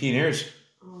 this would be keen ears.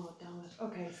 Oh, damn it.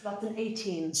 Okay, so that's an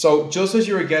 18. So just as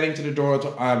you were getting to the door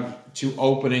to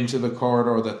open into the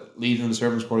corridor that leads into the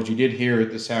servants' quarters, you did hear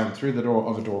the sound through the door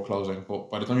of a door closing.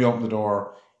 But by the time you opened the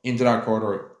door into that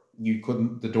corridor,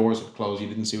 the doors had closed. You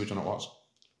didn't see which one it was.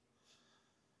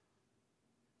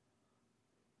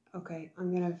 Okay,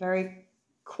 I'm gonna very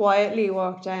quietly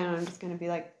walk down. I'm just gonna be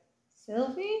like,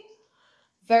 Sylvie?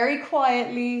 Very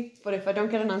quietly, but if I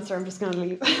don't get an answer, I'm just gonna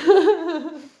leave.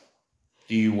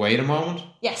 Do you wait a moment?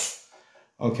 Yes.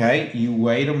 Okay, you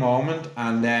wait a moment,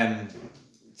 and then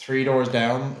 3 doors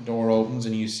down, the door opens,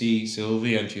 and you see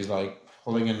Sylvie, and she's like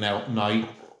pulling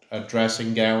a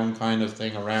dressing gown kind of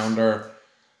thing around her.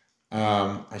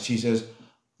 And she says,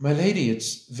 My lady,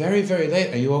 it's very, very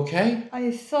late. Are you okay?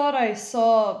 I thought I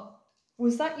saw.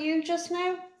 Was that you just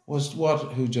now? Was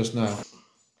what? Who just now?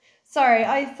 Sorry,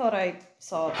 I thought I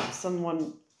saw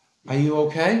someone. Are you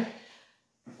okay?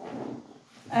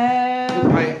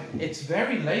 It's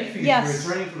very late for you Yes. to be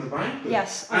returning from the banquet.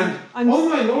 Yes, And oh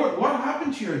my lord, what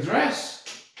happened to your dress?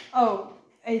 Oh,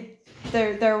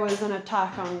 there was an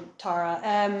attack on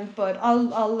Tara. But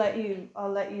I'll let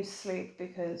you sleep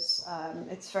because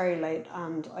it's very late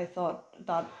and I thought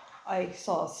that I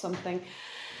saw something,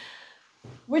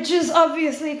 which is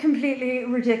obviously completely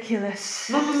ridiculous.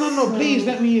 No. So- Please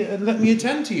let me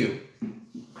attend to you.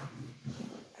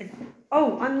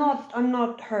 Oh, I'm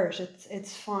not hurt.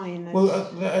 It's fine. Well,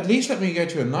 at least let me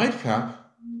get you a nightcap.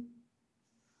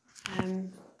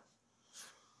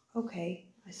 Okay.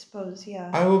 I suppose. Yeah.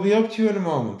 I will be up to you in a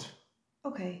moment.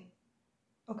 Okay.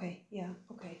 Yeah.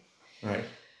 Okay. Right.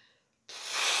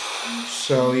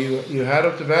 So you head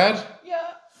up to bed.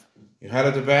 Yeah. You head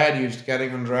up to bed. You're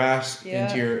getting undressed Yeah.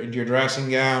 into your dressing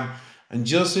gown, and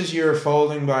just as you're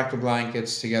folding back the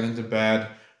blankets to get into bed,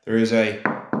 there is a.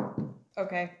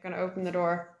 Okay. Gonna open the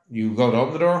door. You go to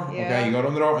open the door. Yeah. Okay. You go to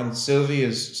open the door, and Sylvie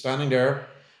is standing there.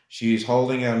 She's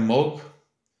holding a mug.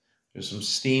 There's some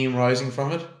steam rising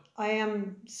from it. I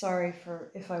am sorry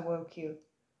for if I woke you.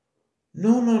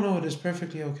 No. It is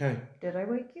perfectly okay. Did I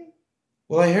wake you?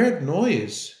 Well, I heard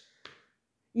noise.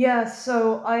 Yeah,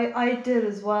 so I did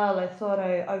as well. I thought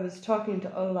I was talking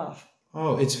to Olaf.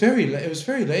 Oh, it's very late. It was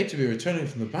very late to be returning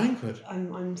from the banquet.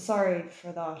 I'm sorry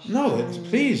for that. No,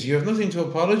 please, you have nothing to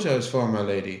apologize for, my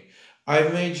lady.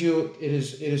 I've made you. It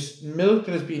is milk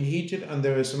that has been heated, and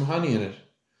there is some honey in it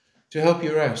to help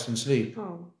you rest and sleep.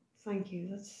 Oh, thank you.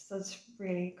 That's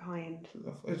really kind.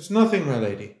 It's nothing, my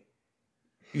lady.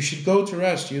 You should go to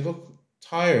rest. You look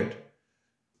tired.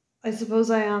 I suppose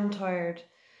I am tired.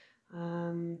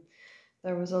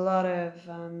 There was a lot of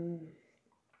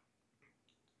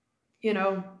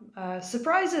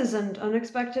surprises and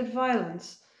unexpected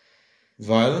violence.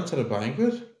 Violence at a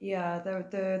banquet? Yeah,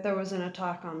 there was an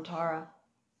attack on Tara.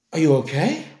 Are you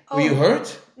okay? Were you Oh.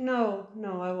 hurt? No,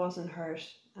 I wasn't hurt.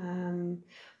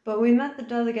 But we met the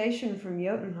delegation from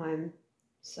Jotunheim,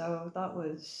 so that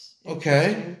was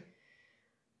Okay. interesting.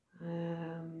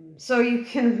 So you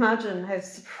can imagine how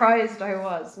surprised I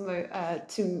was.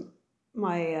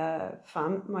 My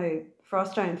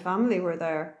Frostgiant family were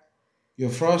there. Your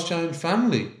Frostgiant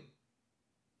family?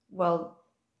 Well,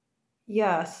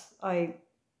 yes, I'm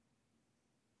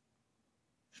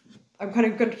kind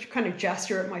of going to kind of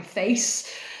gesture at my face.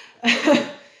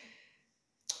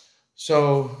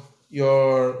 So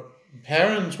your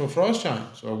parents were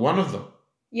Frostgiants, or one of them?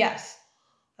 Yes.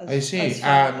 I see.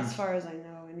 As far as I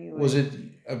know, anyway. Was it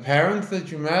a parent that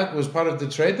you met was part of the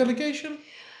trade delegation?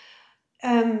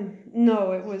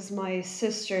 No, it was my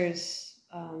sister's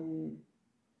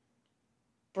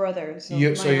brother. So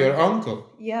your uncle?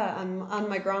 Yeah, and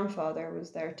my grandfather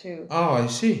was there too. Oh, I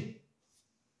see.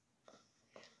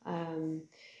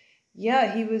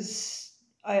 Yeah, he was.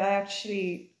 I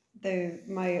actually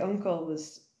my uncle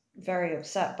was very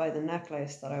upset by the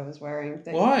necklace that I was wearing.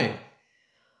 Why?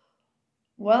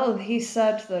 Well, he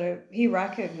said that he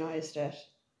recognized it.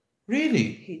 Really?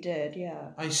 He did,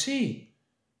 yeah. I see.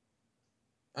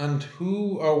 And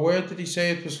who or where did he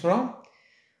say it was from?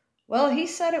 Well, he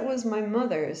said it was my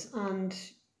mother's, and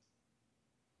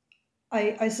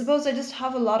I suppose I just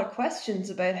have a lot of questions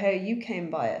about how you came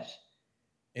by it.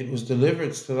 It was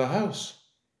delivered to the house.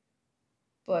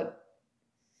 But,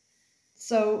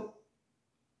 so,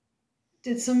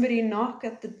 did somebody knock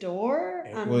at the door?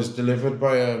 It was delivered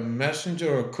by a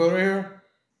messenger or courier.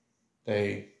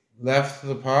 They left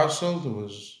the parcel,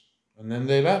 and then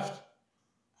they left.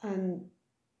 And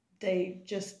they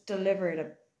just delivered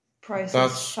a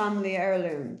priceless family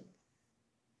heirloom.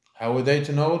 How were they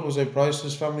to know it was a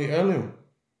priceless family heirloom?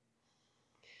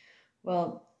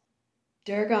 Well,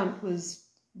 Durgant was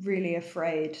really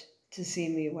afraid to see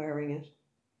me wearing it.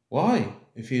 Why?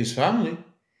 If he is family.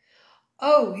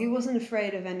 Oh, he wasn't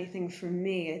afraid of anything from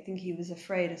me. I think he was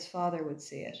afraid his father would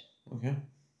see it. Okay.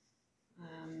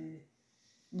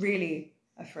 Really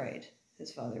afraid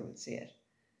his father would see it.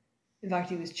 In fact,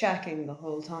 he was checking the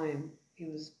whole time. He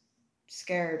was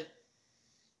scared.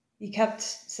 He kept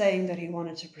saying that he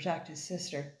wanted to protect his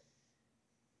sister.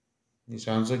 He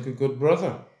sounds like a good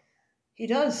brother. He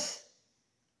does.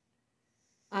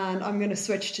 And I'm going to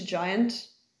switch to Giant.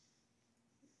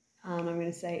 And I'm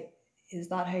going to say, is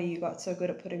that how you got so good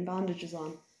at putting bandages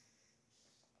on?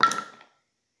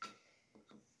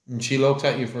 And she looked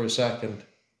at you for a second.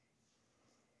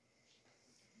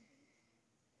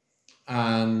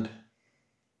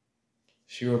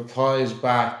 She replies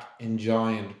back in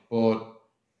Giant, but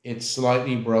it's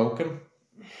slightly broken.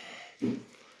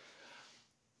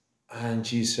 And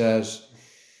she says,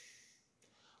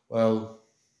 well,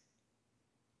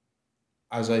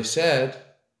 as I said,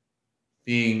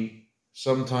 being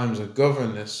sometimes a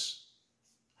governess,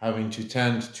 having to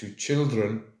tend to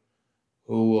children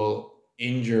who will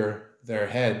injure their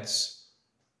heads,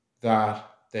 that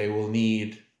they will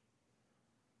need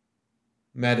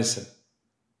medicine.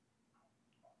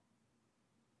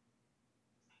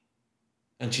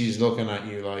 And she's looking at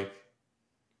you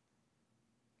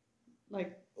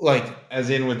Like, like as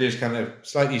in with this kind of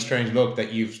slightly strange look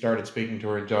that you've started speaking to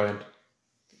her in Giant.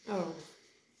 oh,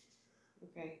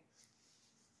 okay.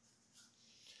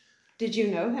 Did you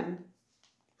know him?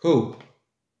 Who?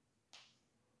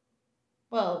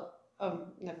 Well, oh,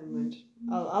 never mind.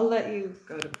 I'll let you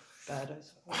go to bed, I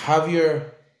suppose. Have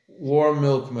your warm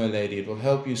milk, my lady. It will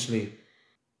help you sleep.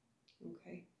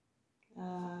 Okay.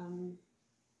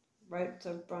 Right,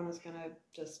 so Bronna's gonna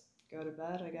just go to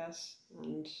bed, I guess,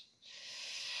 and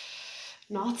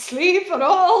not sleep at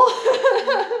all.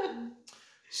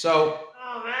 So,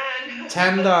 Oh man.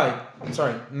 Tendai,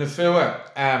 sorry,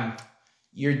 Nafua,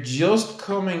 you're just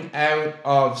coming out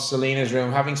of Selena's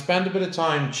room, having spent a bit of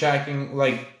time checking,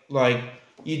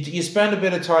 you spend a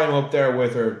bit of time up there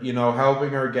with her, helping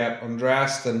her get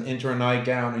undressed and into her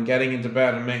nightgown and getting into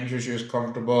bed and making sure she was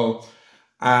comfortable.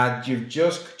 And you're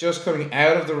just coming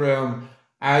out of the room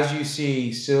as you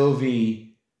see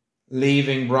Sylvie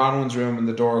leaving Bronwyn's room and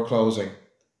the door closing.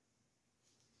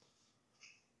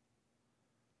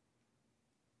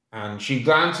 And she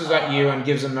glances at you and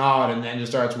gives a nod and then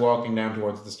just starts walking down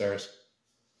towards the stairs.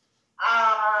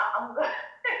 I'm going.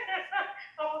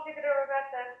 I'll think over about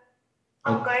this.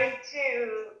 I'm going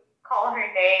to call her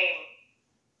name.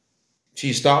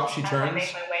 She stops, she as turns. I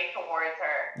make my way towards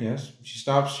her. Yes. She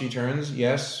stops, she turns,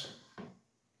 yes. And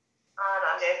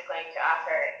I'm just going to ask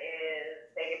her, is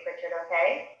Lady Pritchard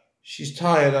okay? She's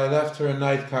tired. I left her a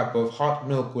nightcap of hot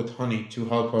milk with honey to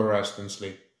help her rest and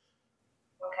sleep.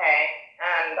 Okay,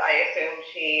 and I assume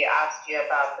she asked you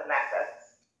about the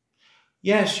necklace.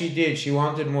 Yes, she did. She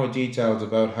wanted more details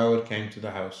about how it came to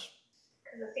the house.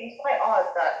 Because it seems quite odd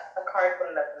that the card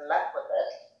wouldn't have been left with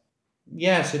it.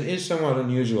 Yes, it is somewhat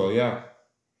unusual, yeah.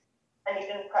 And you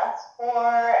didn't press for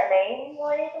a name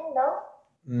or anything, no?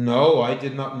 No, I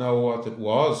did not know what it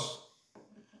was.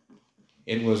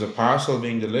 It was a parcel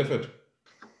being delivered.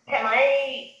 Can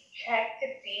I check to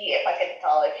see if I can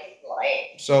tell if she's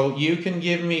lying? So you can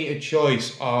give me a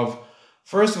choice of,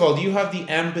 first of all, do you have the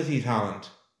empathy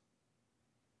talent?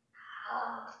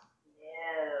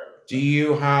 No. Do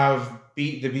you have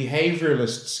the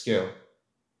behavioralist skill?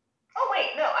 Oh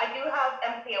wait, no, I do have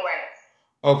empathy awareness.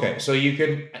 Okay, so you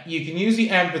can use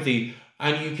the empathy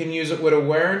and you can use it with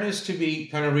awareness to be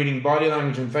kind of reading body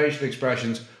language and facial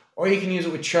expressions, or you can use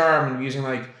it with charm and using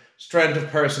like strength of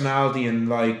personality and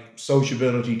like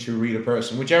sociability to read a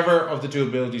person, whichever of the two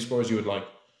ability scores you would like.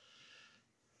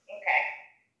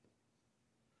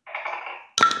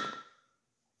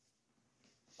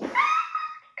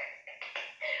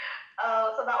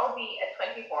 So that will be a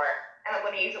 24, and I'm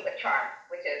going to use it with charm,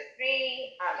 which is 3,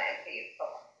 and my empathy is 4.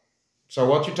 So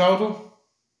what's your total?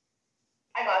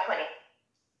 I got 20.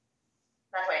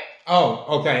 Not 20.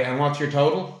 Oh, okay. And what's your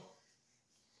total?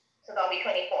 So that'll be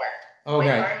 24.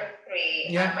 Okay. My charm is 3,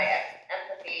 Yeah. and my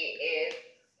empathy is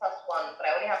 +1, but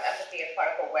I only have empathy as part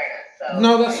of awareness. So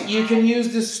no, that's you can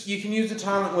use this. You can use the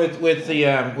talent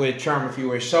with charm if you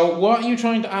wish. So what are you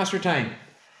trying to ascertain?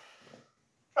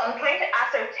 So I'm trying to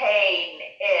ascertain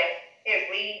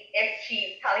if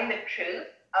she's telling the truth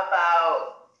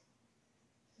about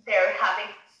there having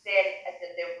been a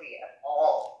delivery at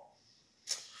all.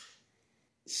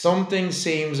 Something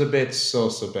seems a bit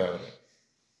sus about it.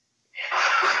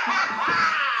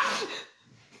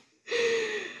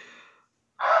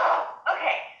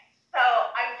 Okay, so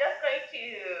I'm just going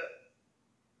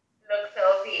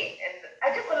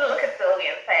to look at Sylvie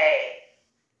and say,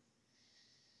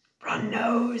 Bron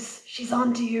knows. She's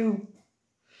on to you.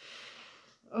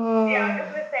 yeah, I'm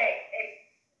just going to say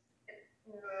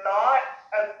it's not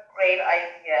a great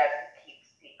idea to keep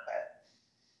secrets.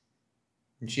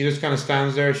 And she just kind of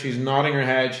stands there. She's nodding her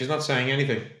head. She's not saying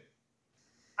anything.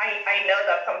 I know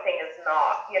that something is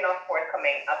you're not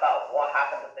forthcoming about what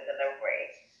happened with the delivery.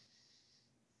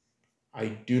 I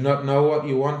do not know what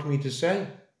you want me to say.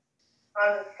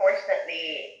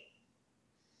 Unfortunately,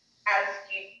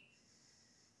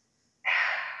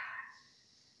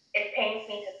 it pains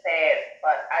me to say it,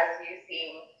 but as you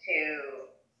seem to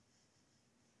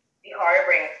be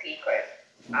harboring secrets,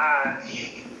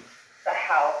 the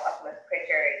health of Miss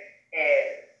Pritchard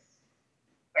is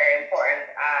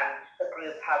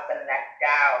have been let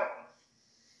down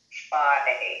by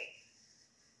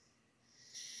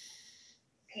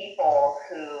people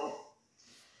who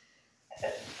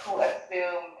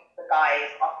assumed the guys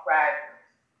are friends,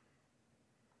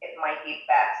 it might be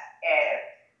best if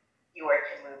you were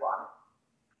to move on.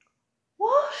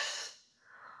 What?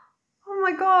 Oh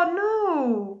my god,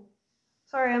 no.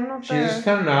 Sorry, I'm not She there. just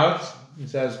kind of nods and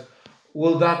says,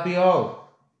 "Will that be all?"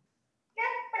 Yeah,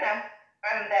 for now.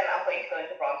 And then I'm going to go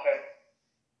into Braun's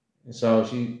room. So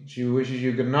she wishes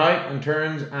you good night and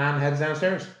turns and heads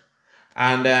downstairs.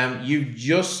 And you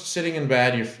just sitting in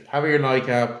bed, you're having your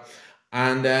nightcap,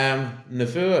 and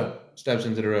Nafua steps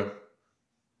into the room.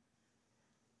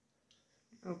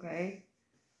 Okay.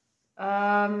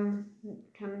 Can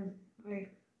I...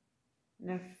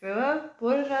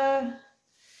 Nafua?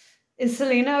 Is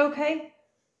Selena okay?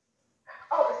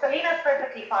 Oh, Selena's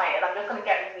perfectly fine, and I'm just going to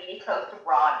get really close to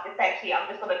Braun. Essentially, I'm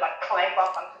just going to like climb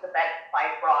up onto the bed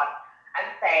beside Braun and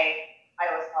say,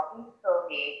 I was talking to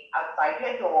Sylvie outside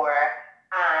her door,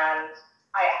 and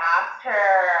I asked her,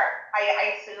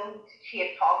 I assumed she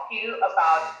had talked to you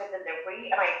about the delivery,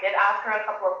 and I did ask her a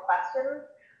couple of questions,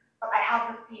 but I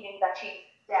have the feeling that she's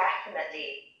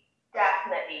definitely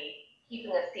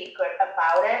keeping a secret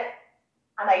about it,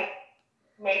 and I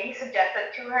maybe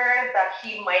suggested to her that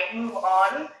she might move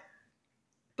on.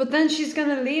 But then she's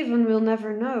gonna leave and we'll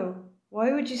never know.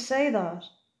 Why would you say that?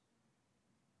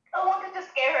 I wanted to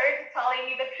scare her into telling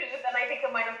me the truth, and I think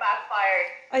it might have backfired.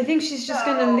 I think she's just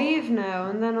gonna leave now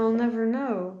and then I'll never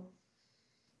know.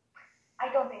 I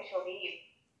don't think she'll leave.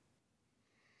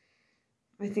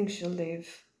 I think she'll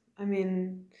leave. I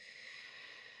mean...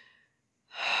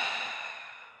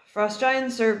 Frost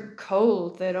giants are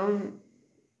cold. I don't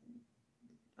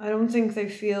think they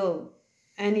feel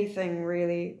anything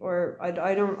really, or I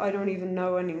don't even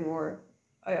know anymore.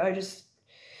 I just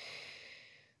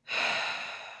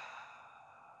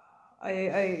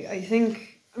I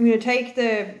think I'm gonna take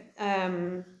the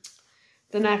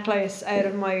necklace out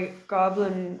of my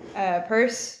goblin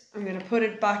purse. I'm gonna put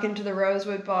it back into the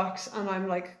rosewood box, and I'm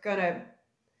like gonna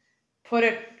put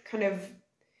it kind of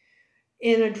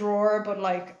in a drawer, but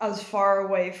like as far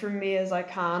away from me as I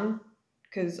can,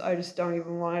 because I just don't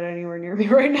even want it anywhere near me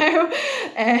right now.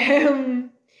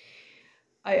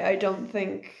 I don't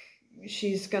think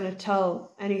she's gonna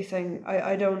tell anything.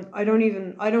 I don't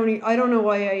know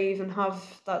why I even have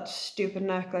that stupid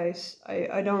necklace.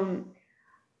 I don't.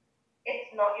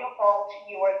 It's not your fault.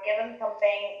 You were given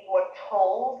something. You were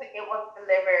told it was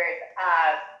delivered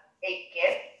as a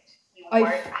gift. You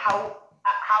weren't.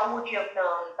 How would you have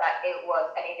known that it was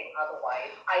anything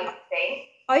otherwise?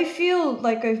 I feel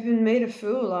like I've been made a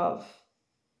fool of.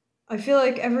 I feel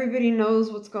like everybody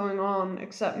knows what's going on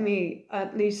except me,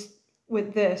 at least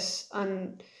with this.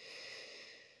 And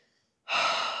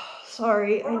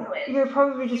sorry, you're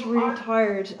probably just really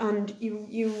tired, and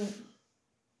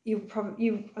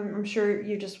I'm sure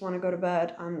you just want to go to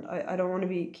bed, and I don't want to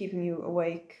be keeping you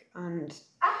awake. And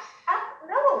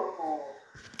no,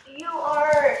 you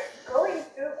are going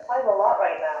through quite a lot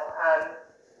right now, and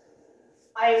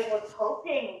I was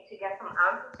hoping to get some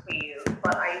answers for you,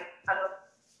 but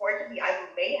unfortunately I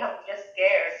may have just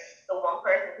scared the one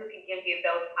person who can give you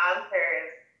those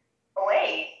answers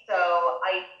away. So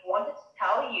I wanted to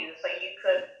tell you so you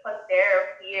could put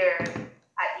their fears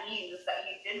at ease that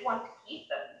you did want to keep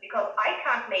them, because I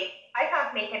can't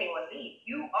make anyone leave.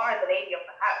 You are the lady of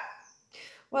the house.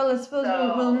 Well, I suppose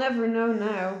we'll never know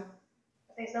now.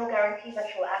 There's no guarantee that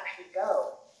she'll actually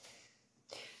go.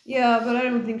 Yeah, but I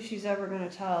don't think she's ever gonna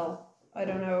tell. I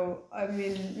don't know. I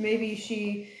mean, maybe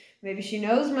she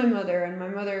knows my mother, and my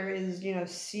mother is,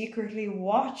 secretly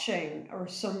watching or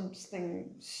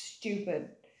something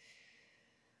stupid.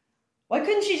 Why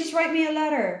couldn't she just write me a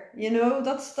letter?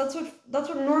 That's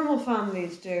what normal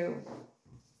families do.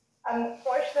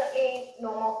 Unfortunately,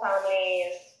 normal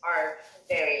families aren't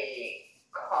very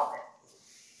common.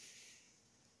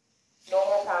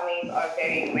 Normal families are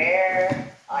very rare.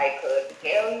 I could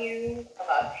tell you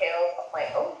about tales of my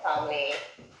own family,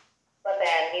 but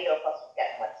then neither of us would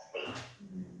get much sleep.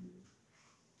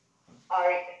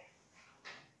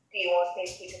 Do you want me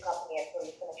to keep you company until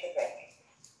you finish your drink?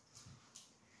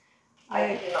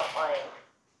 I do not mind.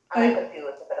 And I could do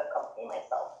with a bit of company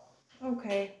myself.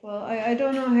 Okay, well, I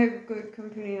don't know how good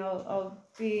company I'll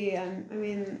be, and I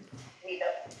mean... We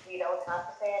don't have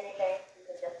to say anything. You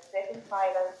can just sit in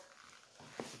silence.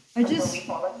 Until we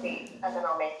fall asleep, and then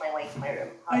I'll make my way to my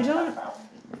room.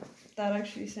 That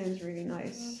actually sounds really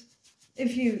nice.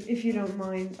 If you don't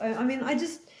mind. I mean,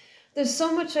 there's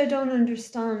so much I don't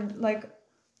understand. Like,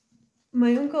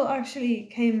 my uncle actually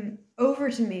came over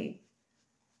to me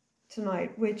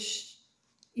tonight, which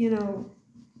you know,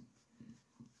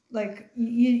 like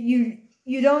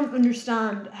you don't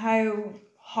understand how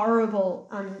horrible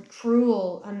and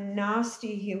cruel and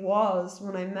nasty he was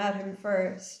when I met him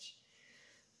first.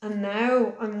 And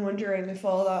now I'm wondering if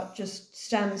all that just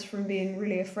stems from being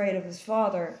really afraid of his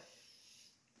father,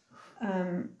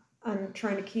 and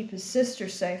trying to keep his sister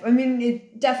safe. I mean,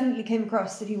 it definitely came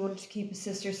across that he wanted to keep his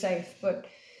sister safe, but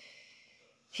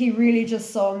he really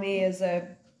just saw me as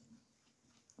a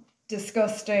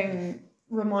disgusting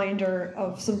reminder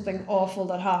of something awful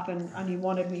that happened, and he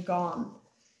wanted me gone.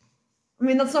 I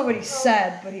mean, that's not what he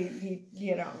said, but he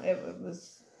it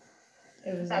was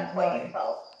That's what you implied.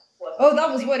 felt. Oh,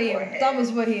 that was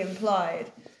what he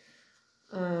implied.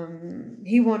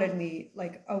 He wanted me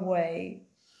like away.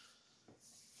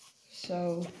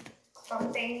 So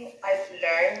Something I've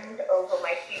learned over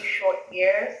my few short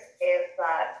years is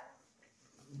that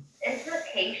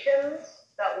implications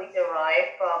that we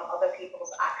derive from other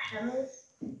people's actions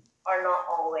are not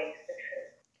always the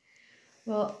truth.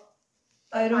 well,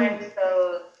 Sometimes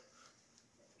those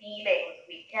feelings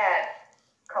we get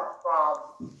come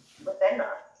from within us.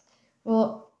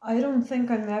 Well, I don't think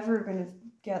I'm ever going to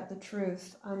get the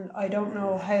truth, and I don't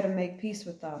know how to make peace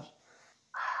with that.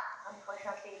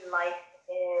 Unfortunately, life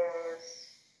is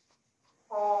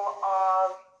full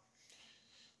of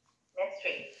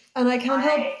mystery. And I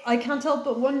can't help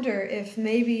but wonder if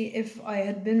maybe if I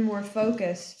had been more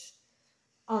focused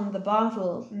on the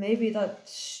battle, maybe that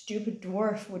stupid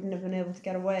dwarf wouldn't have been able to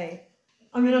get away.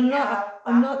 I mean, I'm not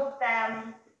battled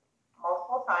them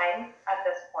multiple times at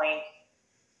this point,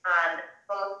 and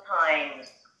both times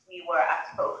we were as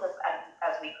focused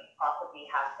as we could possibly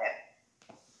have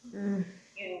been.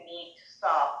 You need to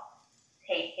stop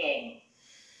taking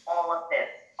all of this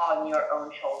on your own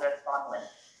shoulders, Bronwyn.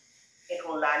 It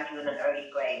will land you in an early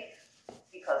grave,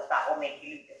 because that will make you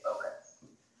lose your focus.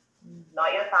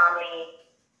 Not your family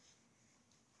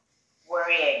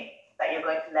worrying that you're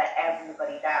going to let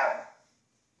everybody down.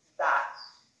 That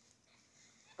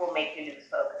will make you lose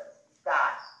focus.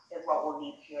 That is what will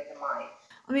lead to your demise.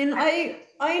 I mean,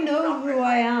 I know who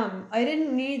I am. I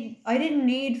didn't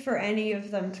need for any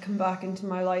of them to come back into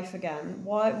my life again.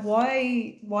 Why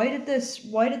did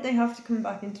they have to come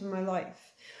back into my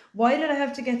life? Why did I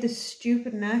have to get this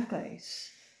stupid necklace?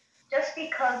 Just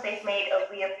because they've made a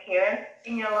reappearance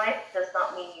in your life does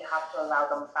not mean you have to allow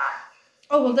them back.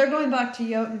 Oh, well, they're going back to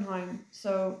Jotunheim,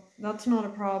 so that's not a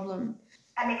problem.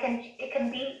 And it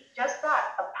can be just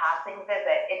that, a passing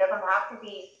visit. It doesn't have to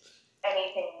be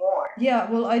anything more. Yeah,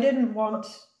 well, I didn't want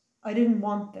this.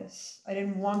 I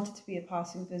didn't want it to be a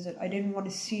passing visit. I didn't want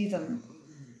to see them.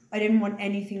 I didn't want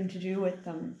anything to do with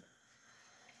them.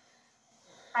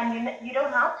 And you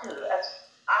don't have to.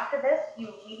 After this,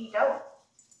 you really don't.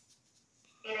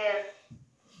 It is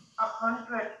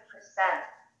 100%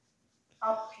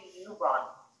 up to you, Ron.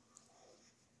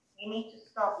 You need to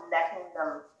stop letting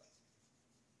them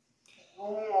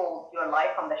rule your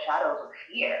life from the shadows of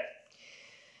fear.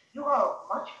 You are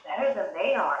much better than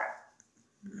they are.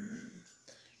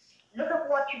 Look at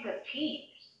what you've achieved.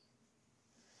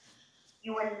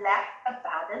 You were left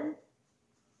abandoned.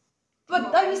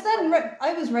 But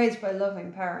I was raised by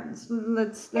loving parents.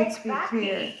 Let's Exactly. be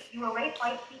clear. You were raised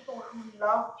by people who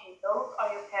loved you. Those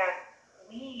are your parents.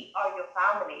 We are your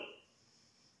family.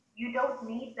 You don't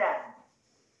need them.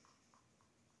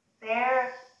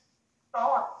 Their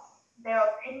thoughts, their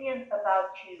opinions about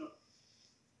you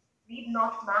need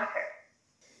not matter.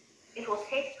 It will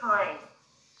take time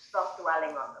to stop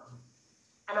dwelling on them.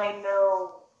 And I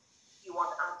know you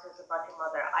want answers about your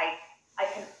mother. I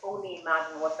can only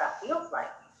imagine what that feels like.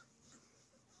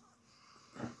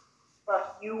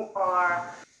 But you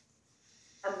are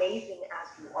amazing as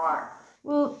you are.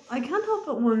 Well, I can't help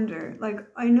but wonder. Like,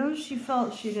 I know she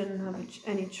felt she didn't have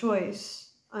any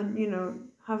choice, and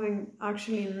having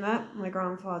actually met my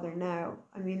grandfather now,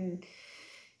 I mean,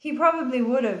 he probably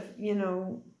would have.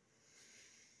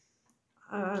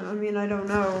 I mean, I don't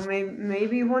know.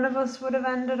 Maybe one of us would have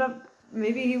ended up.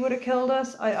 Maybe he would have killed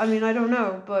us. I mean, I don't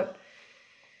know, but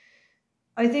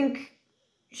I think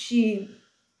she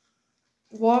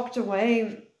walked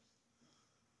away.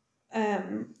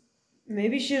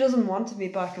 Maybe she doesn't want to be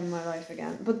back in my life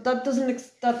again. But that doesn't.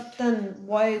 Then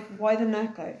why the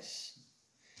necklace?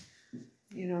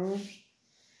 Maybe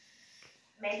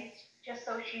just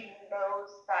so she knows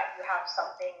that you have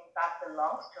something that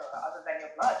belongs to her other than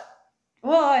your blood.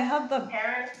 Well, I had that.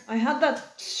 Parents. I had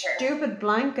that stupid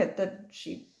blanket that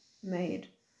she made.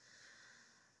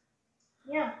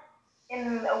 Yeah.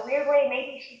 In a weird way,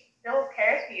 maybe she still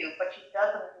cares for you, but she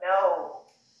doesn't know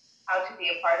how to be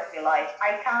a part of your life.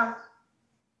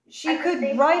 She could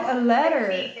write a letter.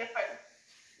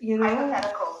 You know?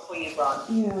 Hypothetical for you, Ron.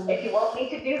 Yeah. If you want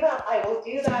me to do that, I will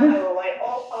do that. I will write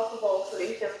all possible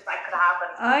solutions that could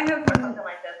happen for something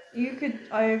like this.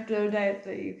 I have no doubt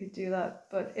that you could do that,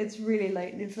 but it's really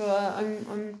late, Nifua.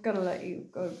 I'm gonna let you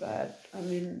go to bed. I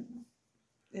mean,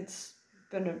 it's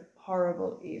been a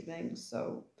horrible evening,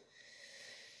 so.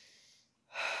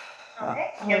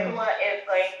 Okay. Yakuma is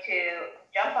going to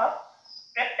jump up,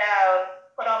 strip down,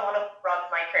 put on one of Ron's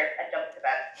nightshirts, and jump to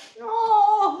bed.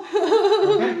 Oh.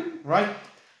 Okay, right.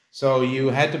 So you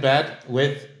head to bed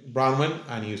with Bronwyn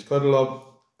and you cuddle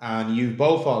up and you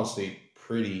both fall asleep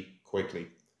pretty quickly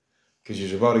because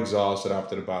you're both exhausted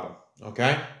after the battle.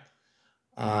 Okay?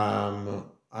 And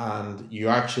you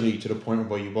actually to the point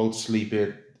where you both sleep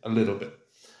it a little bit.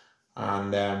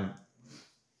 And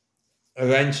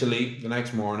eventually the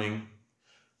next morning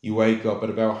you wake up at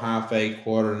about 8:30,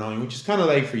 9:15, which is kind of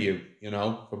late for you,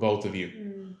 for both of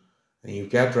you. And you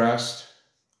get dressed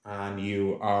and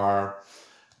you are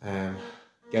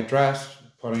get dressed,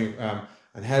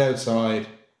 and head outside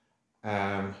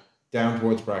down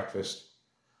towards breakfast.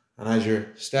 And as you're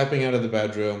stepping out of the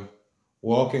bedroom,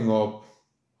 walking up,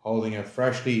 holding a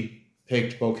freshly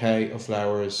picked bouquet of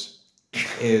flowers,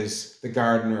 is the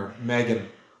gardener, Megan,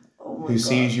 who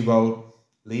sees you both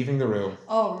leaving the room.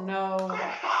 Oh no.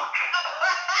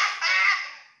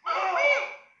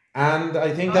 And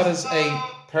I think that is a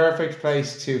perfect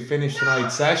place to finish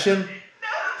tonight's session.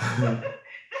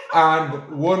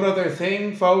 And one other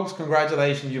thing, folks,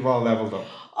 congratulations, you've all leveled up.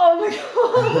 Oh my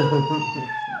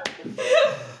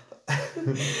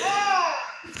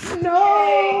god.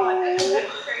 No.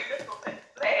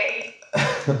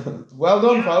 Well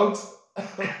done, folks.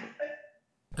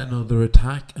 Another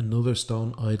attack, another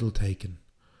stone idol taken.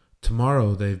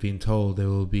 Tomorrow, they've been told they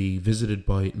will be visited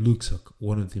by Luxuk,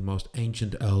 one of the most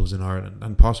ancient elves in Ireland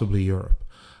and possibly Europe,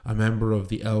 a member of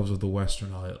the Elves of the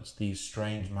Western Isles, these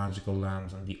strange magical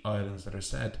lands and the islands that are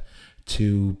said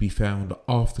to be found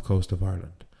off the coast of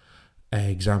Ireland.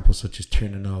 Examples such as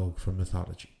Tirnanog from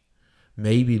mythology.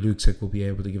 Maybe Luxuk will be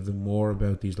able to give them more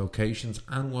about these locations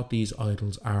and what these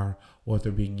idols are, what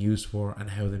they're being used for, and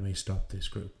how they may stop this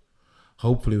group.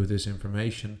 Hopefully with this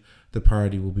information, the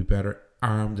party will be better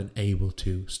armed and able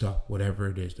to stop whatever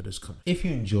it is that is coming. If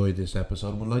you enjoyed this episode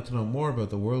and would like to know more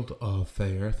about the world of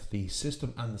Fayearth, the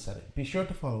system and the setting, be sure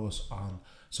to follow us on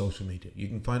social media. You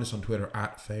can find us on Twitter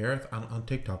at Fayearth and on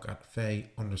TikTok at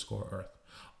Fay_Earth.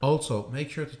 Also,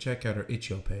 make sure to check out our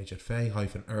itch.io page at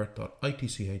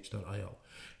fay-earth.itch.io.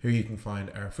 Here you can find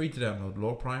our free to download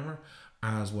lore primer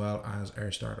as well as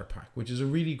our starter pack, which is a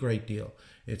really great deal.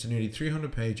 It's a nearly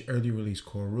 300 page early release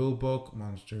core rulebook,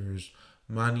 monsters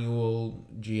manual,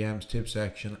 GM's tip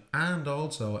section, and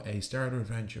also a starter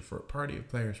adventure for a party of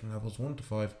players from levels 1 to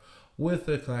 5 with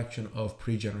a collection of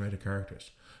pre-generated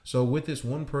characters. So with this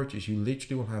one purchase, you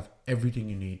literally will have everything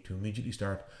you need to immediately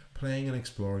start playing and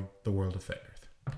exploring the world of Fayearth.